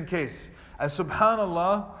recorded just in case. And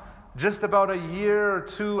subhanAllah, just about a year or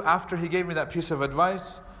two after he gave me that piece of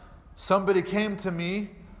advice, somebody came to me,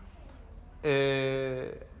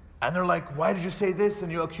 and they're like, why did you say this?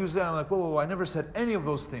 And you accuse that. I'm like, whoa, I never said any of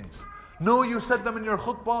those things. No, you said them in your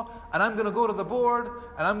khutbah, and I'm going to go to the board,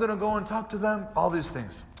 and I'm going to go and talk to them, all these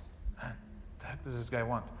things. Man, what the heck does this guy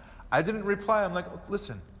want? I didn't reply. I'm like,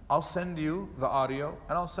 listen, I'll send you the audio,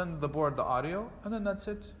 and I'll send the board the audio, and then that's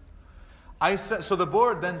it. So the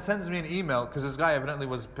board then sends me an email, because this guy evidently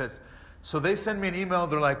was pissed. So they send me an email,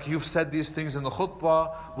 they're like, you've said these things in the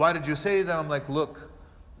khutbah, why did you say them? I'm like, look,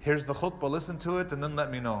 here's the khutbah, listen to it, and then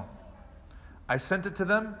let me know. I sent it to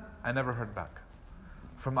them, I never heard back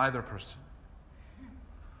from either person.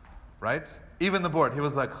 Right? Even the board, he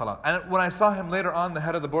was like, khalas. And when I saw him later on, the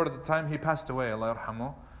head of the board at the time, he passed away, Allah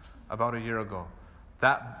yarhamu, about a year ago.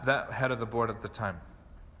 That head of the board at the time.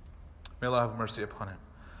 May Allah have mercy upon him.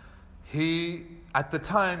 He, at the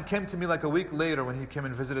time, came to me like a week later when he came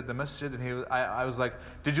and visited the masjid, and I was like,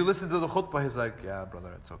 did you listen to the khutbah? He's like, yeah,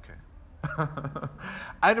 brother, it's okay.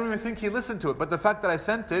 I don't even think he listened to it, but the fact that I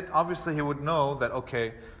sent it, obviously he would know that,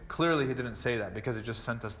 okay, clearly he didn't say that because he just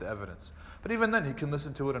sent us the evidence. But even then, he can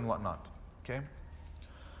listen to it and whatnot. Okay?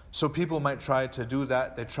 So people might try to do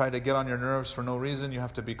that. They try to get on your nerves for no reason. You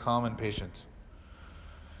have to be calm and patient.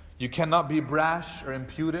 You cannot be brash or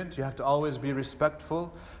impudent. You have to always be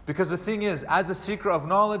respectful. Because the thing is, as a seeker of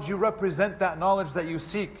knowledge, you represent that knowledge that you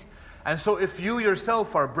seek. And so if you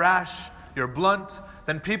yourself are brash, you're blunt,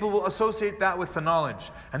 then people will associate that with the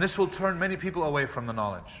knowledge. And this will turn many people away from the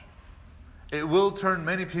knowledge. It will turn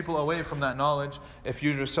many people away from that knowledge if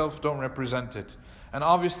you yourself don't represent it. And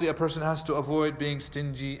obviously a person has to avoid being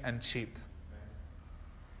stingy and cheap.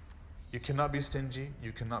 You cannot be stingy,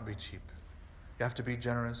 you cannot be cheap. You have to be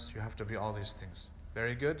generous, you have to be all these things.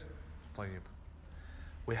 Very good? Tayyib.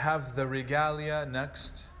 We have the regalia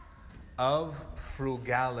next of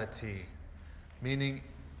frugality. Meaning,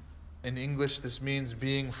 in English this means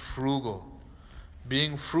being frugal.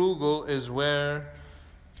 Being frugal is where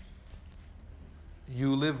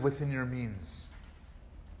you live within your means.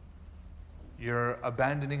 You're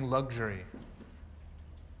abandoning luxury,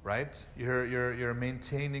 right? You're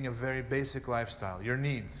maintaining a very basic lifestyle, your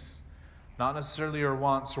needs. Not necessarily your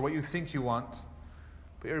wants or what you think you want,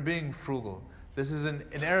 but you're being frugal. This is in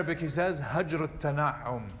Arabic, he says, hajrut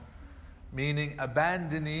tana'um, meaning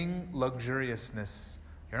abandoning luxuriousness.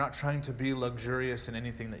 You're not trying to be luxurious in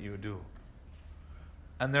anything that you do.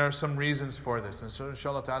 And there are some reasons for this. And so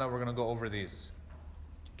inshallah ta'ala, we're going to go over these.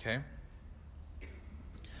 Okay?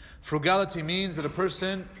 Frugality means that a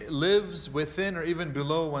person lives within or even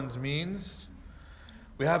below one's means.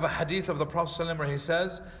 We have a hadith of the Prophet ﷺ where he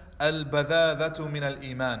says, Al-badadatu min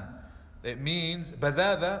al-iman. It means,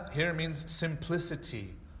 badada here means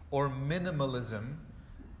simplicity or minimalism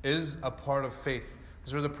is a part of faith. This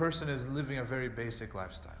is where the person is living a very basic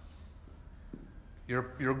lifestyle.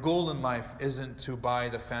 Your goal in life isn't to buy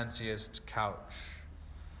the fanciest couch,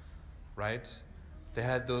 right? They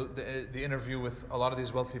had the interview with a lot of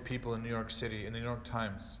these wealthy people in New York City, in the New York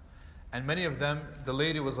Times. And many of them, the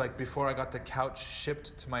lady was like, before I got the couch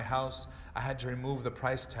shipped to my house, I had to remove the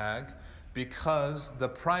price tag because the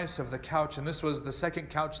price of the couch, and this was the second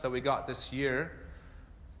couch that we got this year.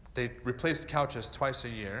 They replaced couches twice a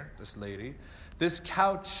year, this lady. This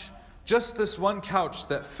couch, just this one couch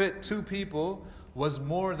that fit two people, was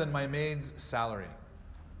more than my maid's salary.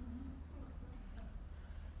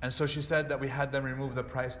 And so she said that we had them remove the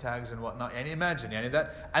price tags and whatnot. And imagine,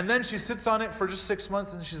 that. And then she sits on it for just 6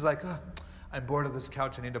 months and she's like, I'm bored of this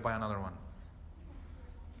couch, I need to buy another one.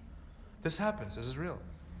 This happens, this is real.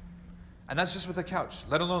 And that's just with a couch,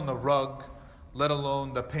 let alone the rug, let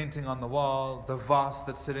alone the painting on the wall, the vase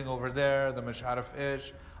that's sitting over there, the masharif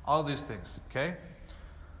ish, all these things, okay?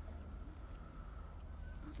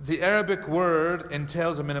 The Arabic word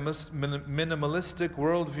entails a minimalistic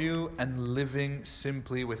worldview and living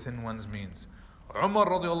simply within one's means. Umar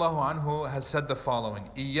radiallahu anhu has said the following: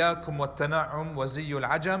 إِيَّاكُمْ وَالتَّنَعُمْ وَزِيُّ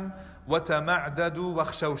الْعَجَمْ وَتَمَعْدَدُوا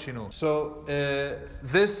وَاخْشَوْشِنُوا. So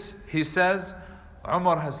this, he says,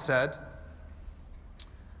 Umar has said,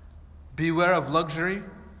 beware of luxury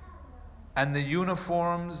and the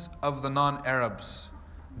uniforms of the non-Arabs.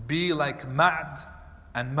 Be like Ma'd,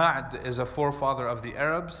 and Ma'd is a forefather of the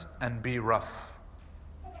Arabs, and be rough.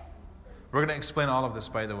 We're going to explain all of this,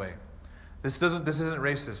 by the way. This isn't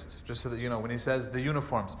racist, just so that you know, when he says the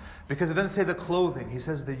uniforms. Because it doesn't say the clothing, he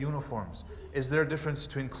says the uniforms. Is there a difference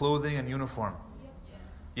between clothing and uniform?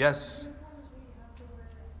 Yes.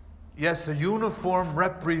 Yes, a uniform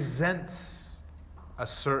represents a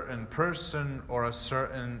certain person or a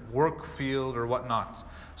certain work field or whatnot.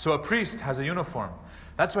 So a priest has a uniform.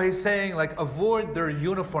 That's why he's saying, like, avoid their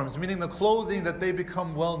uniforms, meaning the clothing that they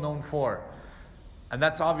become well known for. And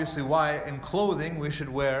that's obviously why in clothing we should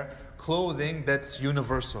wear clothing that's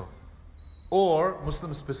universal or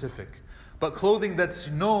Muslim specific. But clothing that's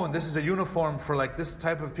known, this is a uniform for like this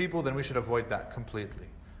type of people, then we should avoid that completely.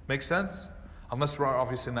 Make sense? Unless we're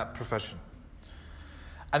obviously in that profession.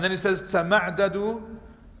 And then he says, Tama'dadu,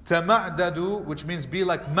 which means be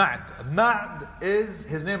like Ma'd. Ma'd is,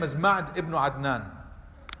 his name is Ma'd ibn Adnan.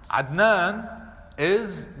 Adnan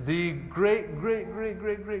is the great,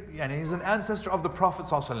 and he's an ancestor of the Prophet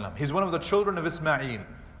ﷺ. He's one of the children of Ismail.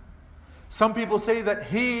 Some people say that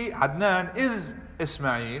he, Adnan, is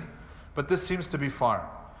Ismail, but this seems to be far.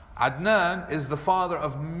 Adnan is the father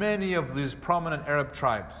of many of these prominent Arab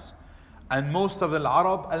tribes. And most of the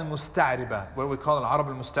Arab al-Musta'riba, what we call Arab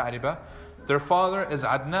al-Musta'riba, their father is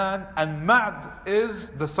Adnan, and Ma'd is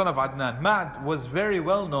the son of Adnan. Ma'd was very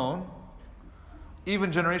well known,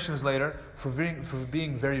 even generations later, for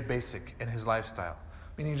being very basic in his lifestyle.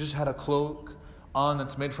 Meaning he just had a cloak on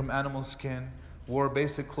that's made from animal skin, wore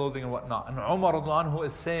basic clothing and whatnot. And Umar radiallahu anhu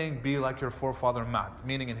is saying, be like your forefather Ma'd,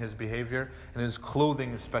 meaning in his behavior, in his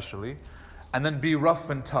clothing especially. And then be rough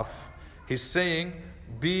and tough. He's saying,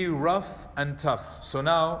 be rough and tough. So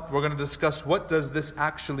now we're going to discuss, what does this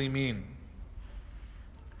actually mean?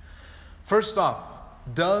 First off,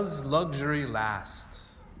 does luxury last?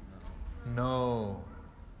 No,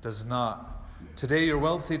 does not. Today you're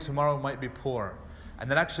wealthy, tomorrow might be poor.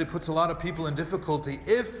 And that actually puts a lot of people in difficulty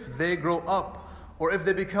if they grow up or if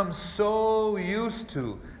they become so used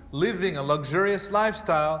to living a luxurious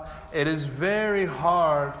lifestyle. It is very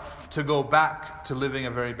hard to go back to living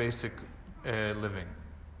a very basic living.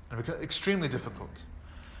 It becomes extremely difficult.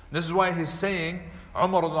 And this is why he's saying,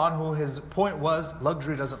 Umar radiallahu anhu, his point was,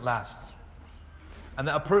 luxury doesn't last. And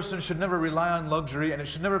that a person should never rely on luxury, and it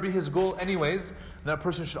should never be his goal anyways. And that a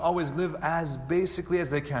person should always live as basically as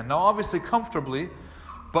they can. Now obviously comfortably,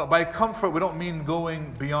 but by comfort we don't mean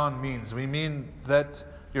going beyond means. We mean that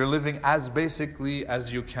you're living as basically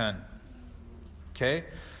as you can. Okay?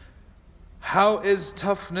 How is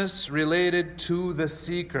toughness related to the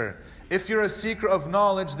seeker? If you're a seeker of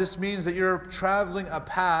knowledge, this means that you're traveling a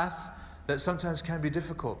path that sometimes can be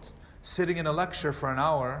difficult. Sitting in a lecture for an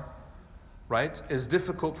hour, right, is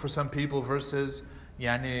difficult for some people versus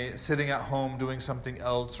sitting at home doing something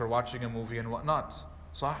else or watching a movie and whatnot.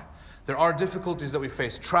 So there are difficulties that we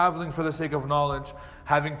face. Traveling for the sake of knowledge,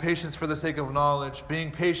 having patience for the sake of knowledge,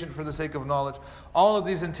 being patient for the sake of knowledge. All of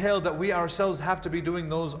these entail that we ourselves have to be doing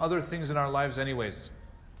those other things in our lives anyways.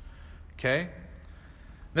 Okay?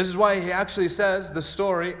 This is why he actually says the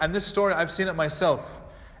story, and this story I've seen it myself.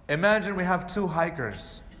 Imagine we have two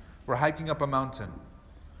hikers. We're hiking up a mountain.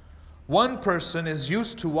 One person is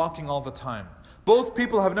used to walking all the time. Both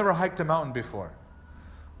people have never hiked a mountain before.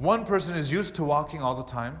 One person is used to walking all the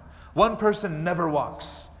time. One person never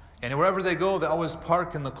walks. And wherever they go, they always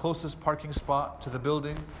park in the closest parking spot to the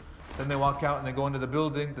building. Then they walk out and they go into the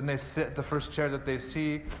building. Then they sit at the first chair that they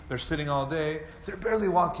see. They're sitting all day. They're barely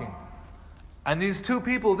walking. And these two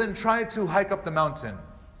people then try to hike up the mountain.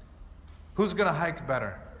 Who's going to hike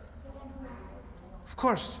better? Of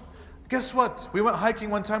course. Guess what? We went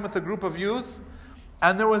hiking one time with a group of youth,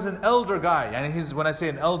 and there was an elder guy. And when I say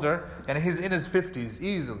an elder, and he's in his 50s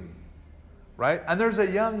easily. Right? And there's a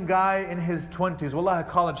young guy in his 20s, wallah, a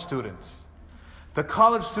college student. The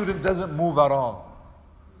college student doesn't move at all.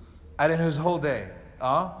 And in his whole day.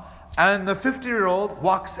 And the 50-year-old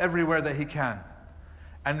walks everywhere that he can.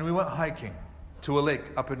 And we went hiking to a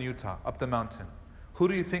lake up in Utah, up the mountain. Who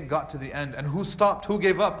do you think got to the end? And who stopped? Who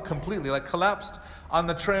gave up completely? Like collapsed on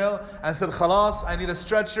the trail and said, Khalas, I need a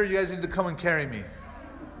stretcher. You guys need to come and carry me.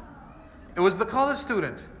 It was the college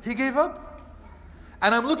student. He gave up.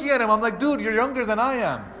 And I'm looking at him. I'm like, dude, you're younger than I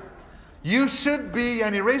am. You should be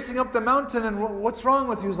racing up the mountain. And what's wrong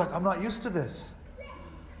with you? He's like, I'm not used to this.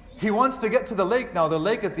 He wants to get to the lake now. The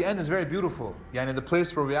lake at the end is very beautiful. The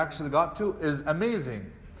place where we actually got to is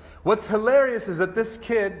amazing. What's hilarious is that this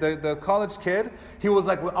kid, the college kid, he was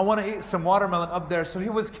like, I want to eat some watermelon up there. So he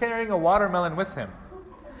was carrying a watermelon with him.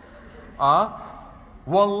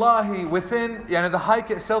 Wallahi, within, the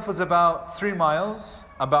hike itself was about 3 miles.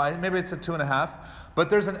 Maybe it's a 2.5.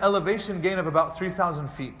 But there's an elevation gain of about 3,000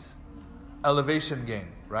 feet. Elevation gain,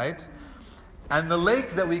 right? And the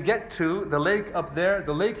lake that we get to, the lake up there,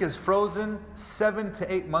 the lake is frozen 7 to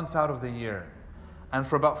 8 months out of the year. And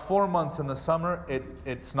for about 4 months in the summer,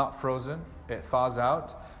 it's not frozen. It thaws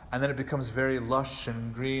out. And then it becomes very lush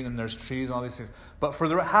and green and there's trees and all these things. But for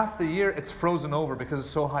half the year, it's frozen over because it's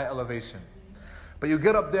so high elevation. But you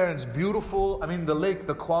get up there and it's beautiful. I mean, the lake,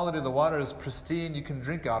 the quality of the water is pristine. You can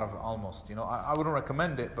drink out of it almost. I wouldn't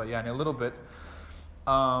recommend it, but a little bit.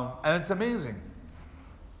 And it's amazing.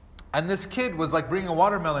 And this kid was like bringing a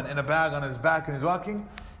watermelon in a bag on his back and he's walking.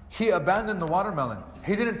 He abandoned the watermelon.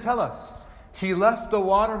 He didn't tell us. He left the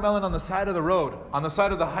watermelon on the side of the road. On the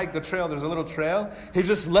side of the hike, the trail, there's a little trail. He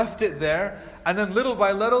just left it there. And then little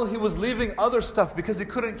by little, he was leaving other stuff because he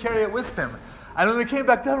couldn't carry it with him. And when we came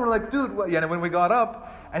back down, we're like, dude, what? And when we got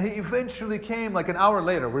up, and he eventually came like an hour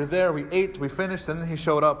later. We're there, we ate, we finished, and then he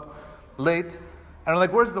showed up late. And we're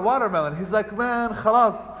like, where's the watermelon? He's like, man,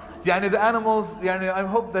 khalas. The animals, I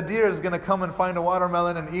hope the deer is going to come and find a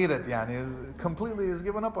watermelon and eat it. He's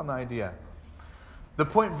given up on the idea. The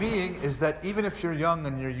point being is that even if you're young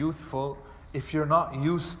and you're youthful, if you're not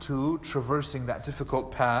used to traversing that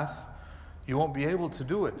difficult path, you won't be able to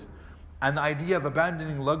do it. And the idea of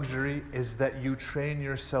abandoning luxury is that you train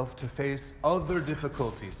yourself to face other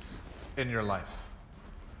difficulties in your life.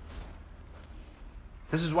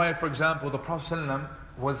 This is why, for example, the Prophet ﷺ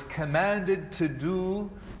was commanded to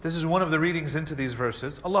do, this is one of the readings into these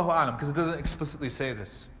verses, Allahu A'lam, because it doesn't explicitly say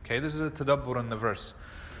this. Okay, this is a tadabbur in the verse.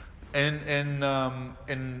 In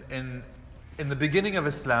the beginning of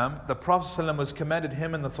Islam, the Prophet ﷺ was commanded,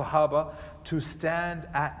 him and the Sahaba, to stand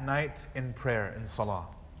at night in prayer, in salah.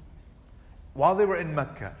 While they were in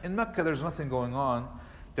Mecca. In Mecca there's nothing going on.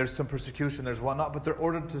 There's some persecution, there's whatnot, but they're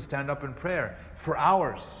ordered to stand up in prayer for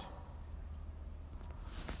hours.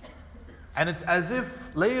 And it's as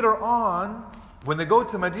if later on, when they go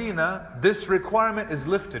to Medina, this requirement is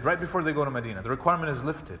lifted. Right before they go to Medina, the requirement is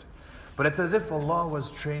lifted. But it's as if Allah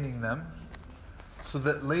was training them so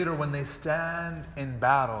that later when they stand in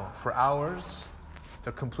battle for hours,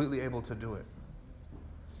 they're completely able to do it.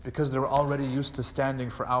 Because they were already used to standing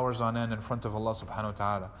for hours on end in front of Allah subhanahu wa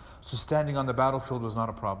ta'ala. So standing on the battlefield was not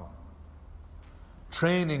a problem.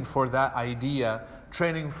 Training for that idea,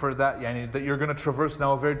 training for that, that you're going to traverse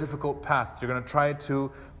now a very difficult path. You're going to try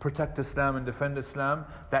to protect Islam and defend Islam.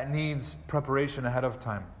 That needs preparation ahead of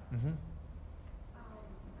time.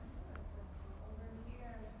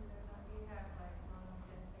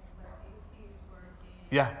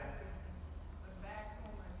 Yeah.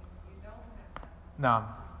 No.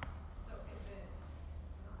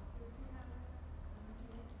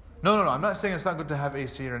 No, I'm not saying it's not good to have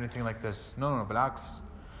AC or anything like this. No, relax.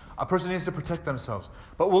 A person needs to protect themselves.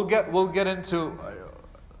 But we'll get into,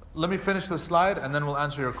 let me finish the slide and then we'll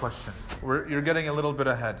answer your question. You're getting a little bit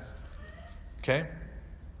ahead. Okay?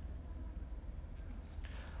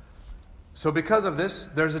 So because of this,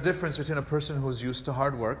 there's a difference between a person who's used to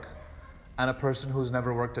hard work and a person who's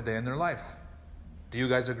never worked a day in their life. Do you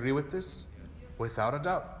guys agree with this? Without a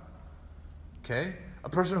doubt. Okay? A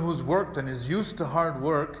person who's worked and is used to hard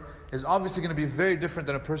work is obviously going to be very different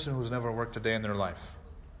than a person who's never worked a day in their life.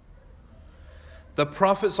 The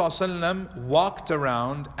Prophet ﷺ walked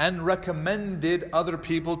around and recommended other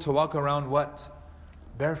people to walk around what?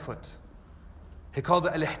 Barefoot. He called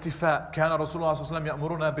it al-ihtifa. كان رسول الله صلى الله عليه وسلم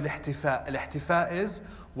يأمرنا بالاحتفاء. Al-ihtifa is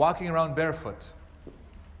walking around barefoot.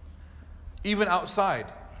 Even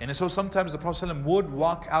outside. And so sometimes the Prophet ﷺ would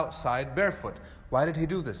walk outside barefoot. Why did he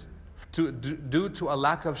do this? Due to a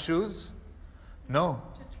lack of shoes? No.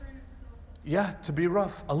 To train himself. Yeah, to be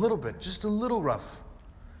rough. A little bit. Just a little rough.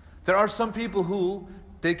 There are some people who,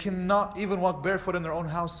 they cannot even walk barefoot in their own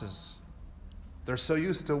houses. They're so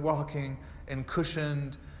used to walking in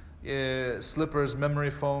cushioned, slippers,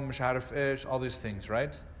 memory foam, مش عارف إيش, all these things,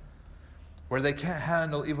 right? Where they can't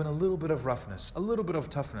handle even a little bit of roughness, a little bit of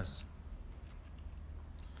toughness.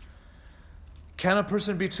 Can a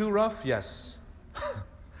person be too rough? Yes.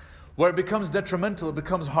 Where it becomes detrimental, it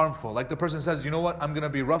becomes harmful. Like the person says, you know what, I'm going to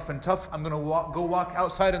be rough and tough. I'm going to go walk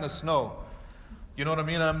outside in the snow. You know what I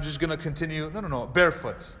mean? I'm just going to continue, no,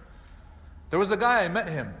 barefoot. There was a guy, I met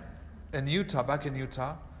him in Utah, back in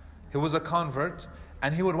Utah. He was a convert,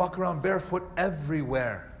 and he would walk around barefoot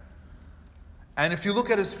everywhere. And if you look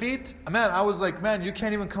at his feet, man, I was like, man, you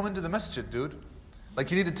can't even come into the masjid, dude. Like,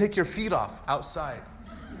 you need to take your feet off outside.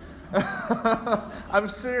 I'm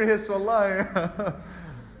serious, wallahi.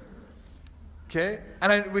 Okay?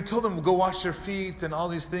 And we told him, go wash your feet and all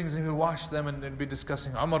these things, and he would wash them and they'd be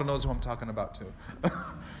discussing. Anwar knows who I'm talking about too.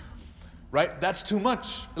 Right? That's too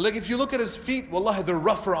much. Like if you look at his feet, wallahi, they're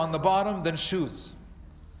rougher on the bottom than shoes.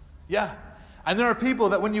 Yeah. And there are people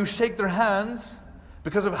that when you shake their hands,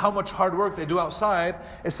 because of how much hard work they do outside,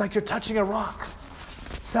 it's like you're touching a rock.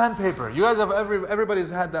 Sandpaper. You guys have, everybody's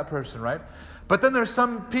had that person, right? But then there's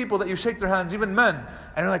some people that you shake their hands, even men,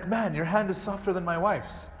 and you're like, man, your hand is softer than my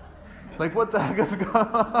wife's. Like, what the heck is going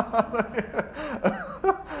on here?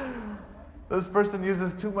 This person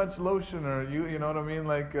uses too much lotion, or you know what I mean?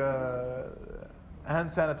 Like hand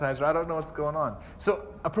sanitizer. I don't know what's going on. So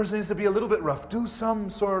a person needs to be a little bit rough. Do some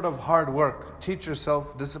sort of hard work. Teach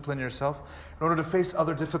yourself, discipline yourself in order to face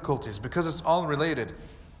other difficulties, because it's all related.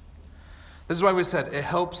 This is why we said it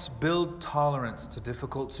helps build tolerance to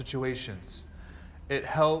difficult situations. It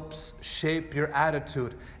helps shape your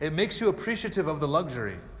attitude. It makes you appreciative of the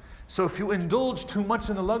luxury. So if you indulge too much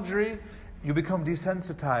in the luxury, you become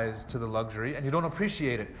desensitized to the luxury and you don't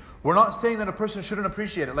appreciate it. We're not saying that a person shouldn't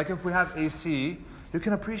appreciate it. Like if we have AC, you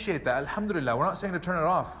can appreciate that. Alhamdulillah, we're not saying to turn it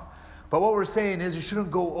off. But what we're saying is you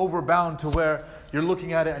shouldn't go overbound to where you're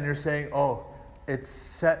looking at it and you're saying, oh, it's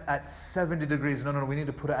set at 70 degrees. No, we need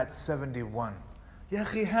to put it at 71. Ya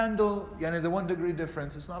akhi, handle the 1 degree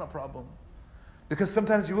difference. It's not a problem. Because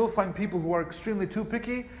sometimes you will find people who are extremely too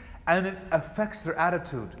picky and it affects their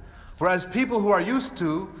attitude. Whereas people who are used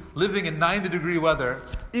to living in 90 degree weather,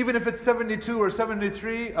 even if it's 72 or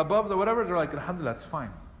 73 above the whatever, they're like, alhamdulillah, it's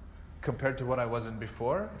fine. Compared to what I was in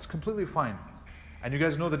before, it's completely fine. And you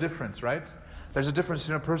guys know the difference, right? There's a difference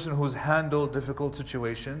in a person who's handled difficult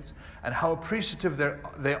situations and how appreciative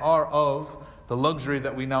they are of the luxury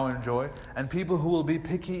that we now enjoy, and people who will be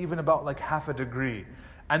picky even about like half a degree.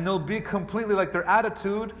 And they'll be completely, like their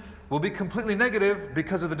attitude will be completely negative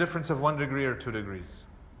because of the difference of 1 degree or 2 degrees.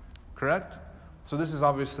 Correct? So this is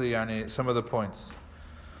obviously some of the points.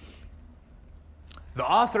 The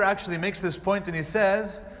author actually makes this point and he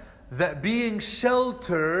says that being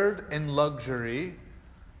sheltered in luxury,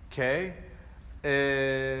 okay,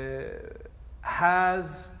 it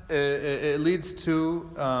leads to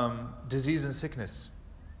disease and sickness.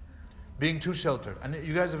 Being too sheltered. And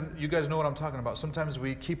you guys know what I'm talking about. Sometimes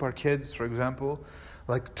we keep our kids, for example,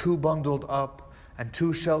 like too bundled up and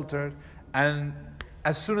too sheltered, and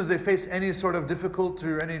as soon as they face any sort of difficulty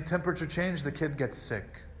or any temperature change, the kid gets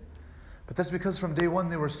sick. But that's because from day one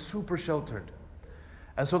they were super sheltered.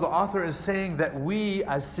 And so the author is saying that we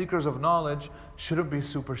as seekers of knowledge shouldn't be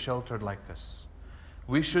super sheltered like this.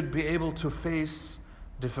 We should be able to face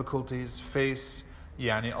difficulties, face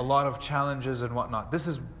a lot of challenges and whatnot. This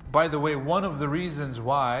is, by the way, one of the reasons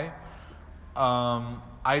why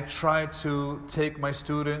I try to take my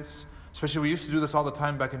students, especially we used to do this all the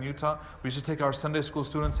time back in Utah. We used to take our Sunday school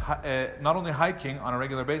students not only hiking on a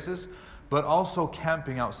regular basis, but also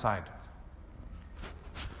camping outside.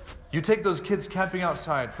 You take those kids camping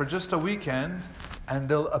outside for just a weekend and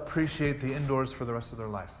they'll appreciate the indoors for the rest of their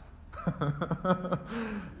life.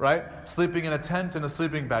 Right? Sleeping in a tent and a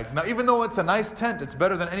sleeping bag. Now, even though it's a nice tent, it's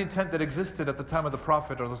better than any tent that existed at the time of the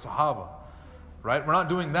Prophet or the Sahaba. Right? We're not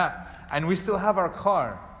doing that. And we still have our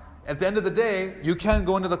car. At the end of the day, you can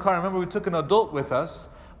go into the car. Remember, we took an adult with us,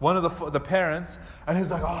 one of the parents, and he's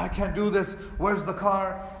like, oh, I can't do this. Where's the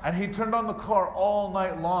car? And he turned on the car all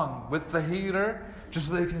night long with the heater just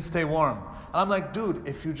so they can stay warm. And I'm like, dude,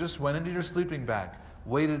 if you just went into your sleeping bag,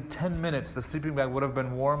 waited 10 minutes, the sleeping bag would have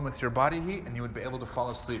been warm with your body heat and you would be able to fall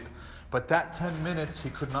asleep. But that 10 minutes, he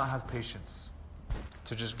could not have patience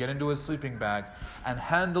to just get into his sleeping bag and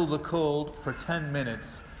handle the cold for 10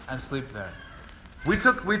 minutes and sleep there. We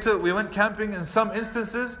went camping. In some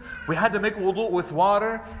instances, we had to make wudu with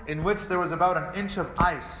water in which there was about an inch of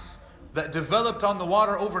ice that developed on the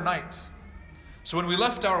water overnight. So when we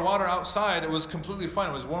left our water outside, it was completely fine.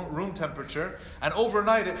 It was room temperature. And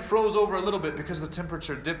overnight, it froze over a little bit because the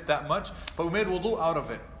temperature dipped that much. But we made wudu out of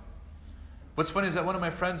it. What's funny is that one of my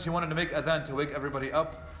friends, he wanted to make adhan to wake everybody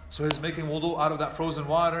up. So he's making wudu out of that frozen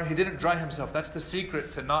water. He didn't dry himself. That's the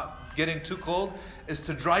secret to not getting too cold, is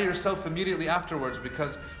to dry yourself immediately afterwards,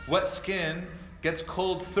 because wet skin gets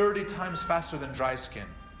cold 30 times faster than dry skin.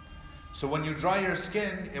 So when you dry your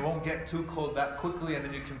skin, it won't get too cold that quickly, and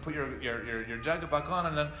then you can put your jacket back on,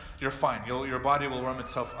 and then you're fine. Your body will warm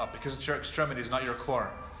itself up, because it's your extremities, not your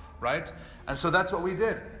core, right? And so that's what we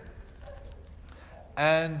did.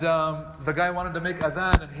 And the guy wanted to make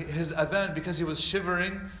adhan, and his adhan, because he was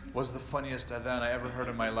shivering, was the funniest adhan I ever heard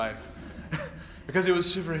in my life. Because he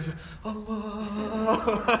was shivering, he said,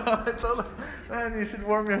 Allah. I told him, man, you should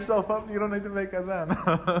warm yourself up, you don't need to make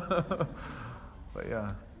adhan. But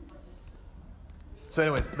yeah. So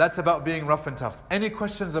anyways, that's about being rough and tough. Any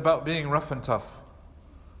questions about being rough and tough?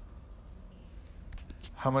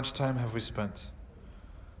 How much time have we spent?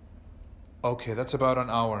 Okay, that's about an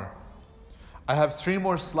hour. I have 3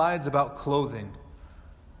 more slides about clothing.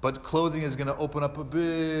 But clothing is going to open up a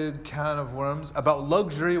big can of worms about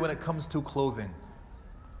luxury when it comes to clothing.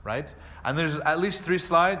 Right? And there's at least 3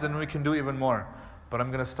 slides, and we can do even more. But I'm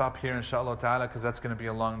going to stop here, inshallah ta'ala, because that's going to be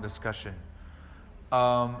a long discussion.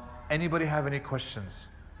 Anybody have any questions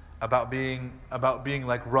about being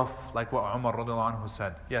like rough, like what Umar radiallahu anhu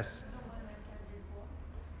said? Yes.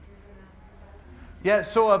 Yeah,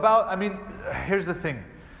 so here's the thing.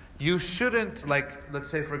 You shouldn't, like, let's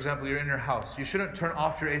say for example, you're in your house. You shouldn't turn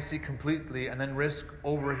off your AC completely and then risk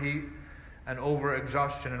overheat and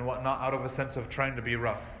over-exhaustion and whatnot out of a sense of trying to be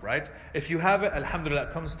rough, right? If you have it, alhamdulillah,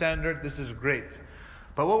 it comes standard, this is great.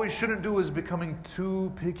 But what we shouldn't do is becoming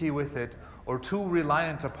too picky with it or too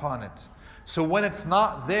reliant upon it. So when it's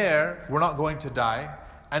not there, we're not going to die.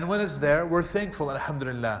 And when it's there, we're thankful,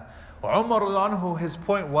 alhamdulillah. Umar anhu, his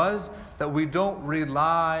point was that we don't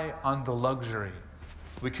rely on the luxury.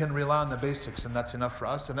 We can rely on the basics, and that's enough for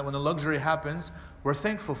us. And that when the luxury happens, we're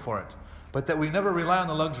thankful for it. But that we never rely on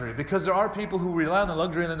the luxury. Because there are people who rely on the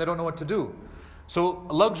luxury and then they don't know what to do. So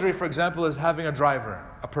luxury, for example, is having a driver,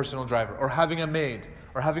 a personal driver, or having a maid,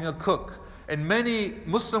 or having a cook. In many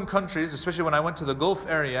Muslim countries, especially when I went to the Gulf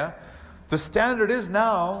area, the standard is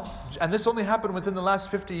now, and this only happened within the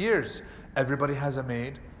last 50 years, everybody has a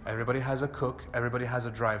maid, everybody has a cook, everybody has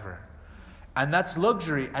a driver. And that's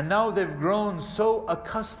luxury. And now they've grown so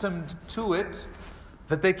accustomed to it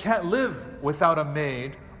that they can't live without a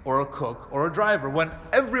maid or a cook or a driver when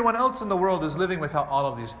everyone else in the world is living without all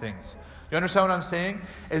of these things. You understand what I'm saying?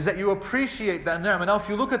 Is that you appreciate that ni'mah. Now if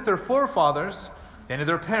you look at their forefathers, and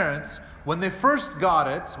their parents, when they first got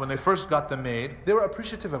it, when they first got the maid, they were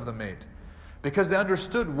appreciative of the maid. Because they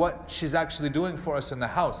understood what she's actually doing for us in the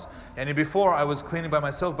house. And before I was cleaning by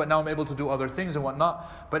myself, but now I'm able to do other things and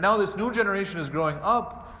whatnot. But now this new generation is growing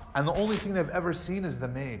up, and the only thing they've ever seen is the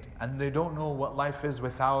maid. And they don't know what life is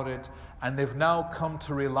without it. And they've now come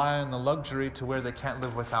to rely on the luxury to where they can't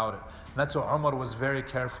live without it. And that's what Umar was very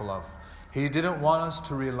careful of. He didn't want us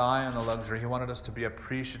to rely on the luxury. He wanted us to be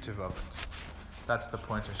appreciative of it. That's the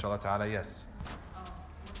point, inshallah ta'ala. Yes.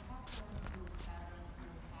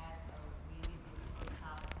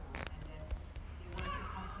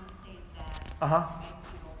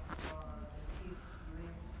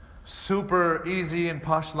 Super easy and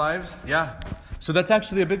posh lives. Yeah. So that's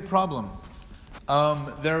actually a big problem.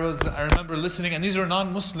 I remember listening, and these are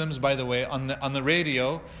non-Muslims, by the way, on the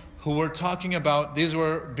radio, who were talking about, these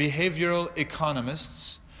were behavioral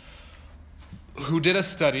economists who did a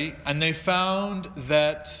study, and they found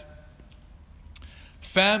that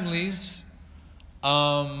families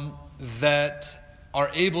that are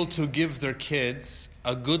able to give their kids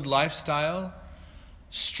a good lifestyle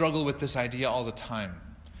struggle with this idea all the time.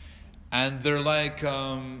 And they're like,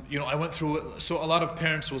 I went through, so a lot of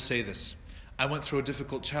parents will say this, I went through a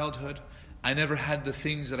difficult childhood, I never had the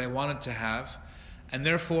things that I wanted to have, and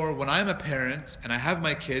therefore when I'm a parent and I have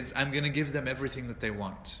my kids, I'm going to give them everything that they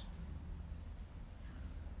want.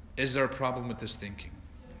 Is there a problem with this thinking?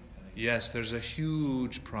 Yes, there's a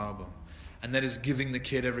huge problem. And that is giving the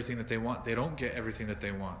kid everything that they want. They don't get everything that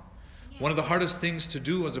they want. One of the hardest things to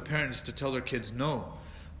do as a parent is to tell their kids no.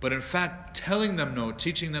 But in fact, telling them no,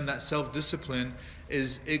 teaching them that self-discipline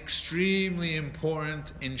is extremely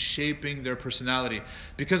important in shaping their personality.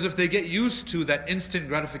 Because if they get used to that instant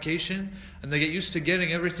gratification and they get used to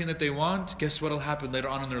getting everything that they want, guess what will happen later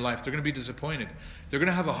on in their life? They're going to be disappointed. They're going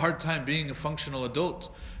to have a hard time being a functional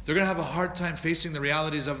adult. They're going to have a hard time facing the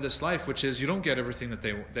realities of this life, which is you don't get everything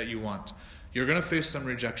that you want. You're going to face some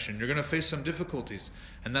rejection. You're going to face some difficulties.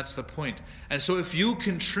 And that's the point. And so if you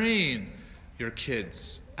can train your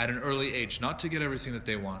kids at an early age not to get everything that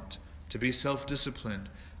they want, to be self-disciplined,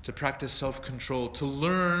 to practice self-control, to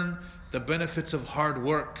learn the benefits of hard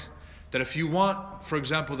work, That if you want, for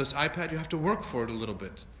example, this iPad, you have to work for it a little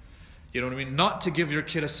bit. You know what I mean? Not to give your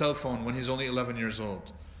kid a cell phone when he's only 11 years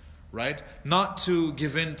old. Right? Not to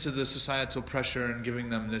give in to the societal pressure and giving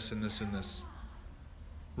them this and this and this.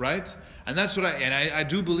 Right? And that's what I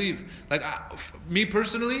do believe. Like, me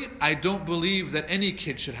personally, I don't believe that any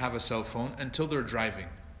kid should have a cell phone until they're driving.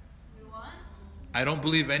 I don't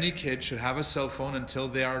believe any kid should have a cell phone until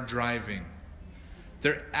they are driving.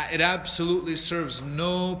 It absolutely serves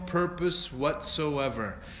no purpose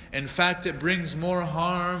whatsoever. In fact, it brings more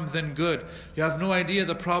harm than good. You have no idea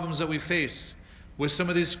the problems that we face with some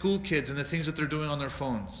of these school kids and the things that they're doing on their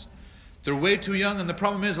phones. They're way too young, and the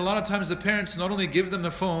problem is a lot of times the parents not only give them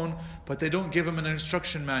the phone, but they don't give them an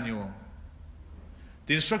instruction manual.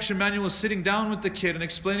 The instruction manual is sitting down with the kid and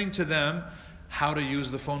explaining to them how to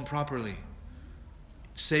use the phone properly.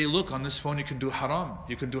 Say, look, on this phone you can do haram,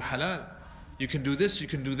 you can do halal, you can do this, you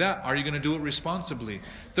can do that. Are you going to do it responsibly?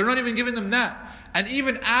 They're not even giving them that. And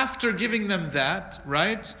even after giving them that,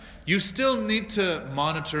 right, you still need to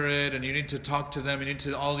monitor it, and you need to talk to them, you need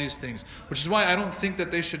to all these things. Which is why I don't think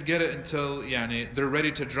that they should get it until they're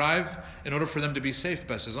ready to drive, in order for them to be safe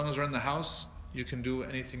best. As long as they're in the house, you can do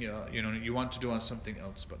anything you want to do on something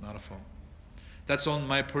else, but not a phone. That's on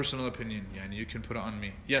my personal opinion. You can put it on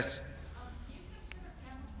me. Yes?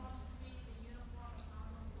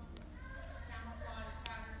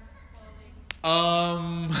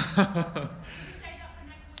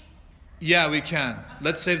 Yeah, we can.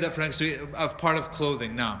 Let's save that for next week. Of part of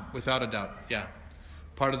clothing now, without a doubt. Yeah,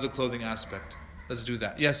 part of the clothing aspect. Let's do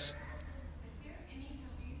that. Yes. Is there any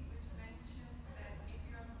hadith which mentions that if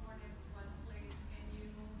you're born in one place and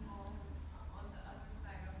you move home on the other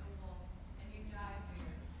side of the wall and you die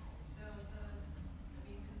there, so the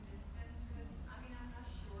distances? I'm not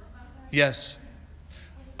sure about that. Yes.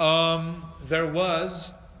 There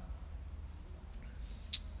was.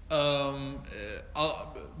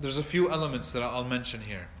 There's a few elements that I'll mention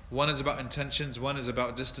here. One is about intentions, one is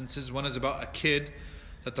about distances, one is about a kid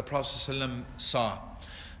that the Prophet ﷺ saw.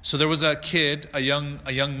 So there was a kid, a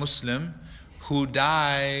young Muslim, who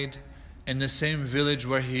died in the same village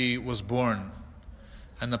where he was born.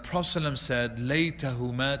 And the Prophet ﷺ said, لَيْتَهُ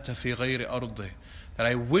مَاتَ فِي غَيْرِ أَرْضِهِ, that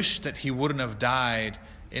I wish that he wouldn't have died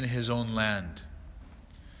in his own land.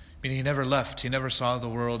 Meaning he never left, he never saw the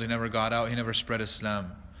world, he never got out, he never spread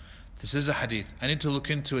Islam. This is a hadith. I need to look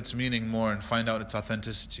into its meaning more and find out its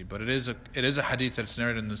authenticity. But it is a hadith that's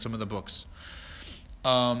narrated in some of the books.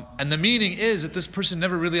 And the meaning is that this person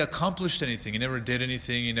never really accomplished anything. He never did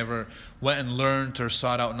anything. He never went and learned or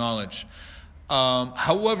sought out knowledge.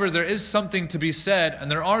 However, there is something to be said, and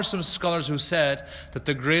there are some scholars who said that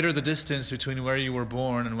the greater the distance between where you were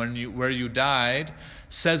born and where you died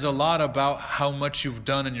says a lot about how much you've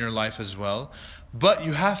done in your life as well. But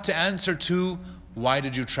you have to answer to, why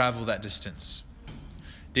did you travel that distance?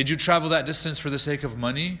 Did you travel that distance for the sake of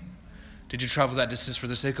money? Did you travel that distance for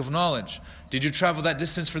the sake of knowledge? Did you travel that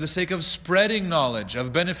distance for the sake of spreading knowledge,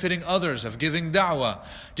 of benefiting others, of giving da'wah?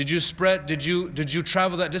 Did you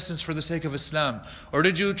travel that distance for the sake of Islam? Or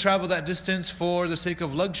did you travel that distance for the sake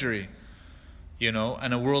of luxury,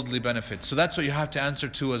 and a worldly benefit? So that's what you have to answer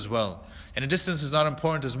to as well. And the distance is not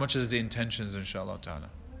important as much as the intentions, inshallah ta'ala.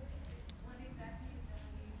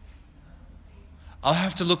 I'll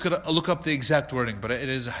have to look up the exact wording, but it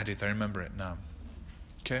is a hadith. I remember it now.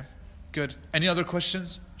 Okay, good. Any other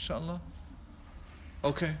questions, inshallah?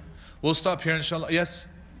 Okay, we'll stop here, inshallah. Yes?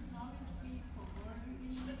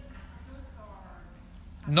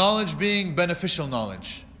 Knowledge being beneficial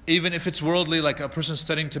knowledge. Even if it's worldly, like a person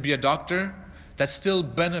studying to be a doctor, that's still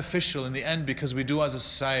beneficial in the end, because we do as a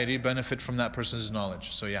society benefit from that person's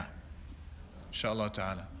knowledge. So yeah, inshallah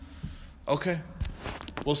ta'ala. Okay.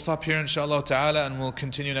 We'll stop here, inshallah ta'ala, and we'll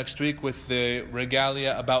continue next week with the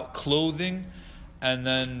regalia about clothing, and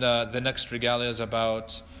then the next regalia is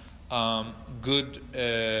about good,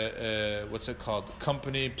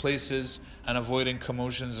 company, places, and avoiding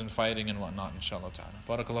commotions and fighting and whatnot, inshallah ta'ala.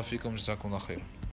 Barakallahu feekum, jazakumullah khair.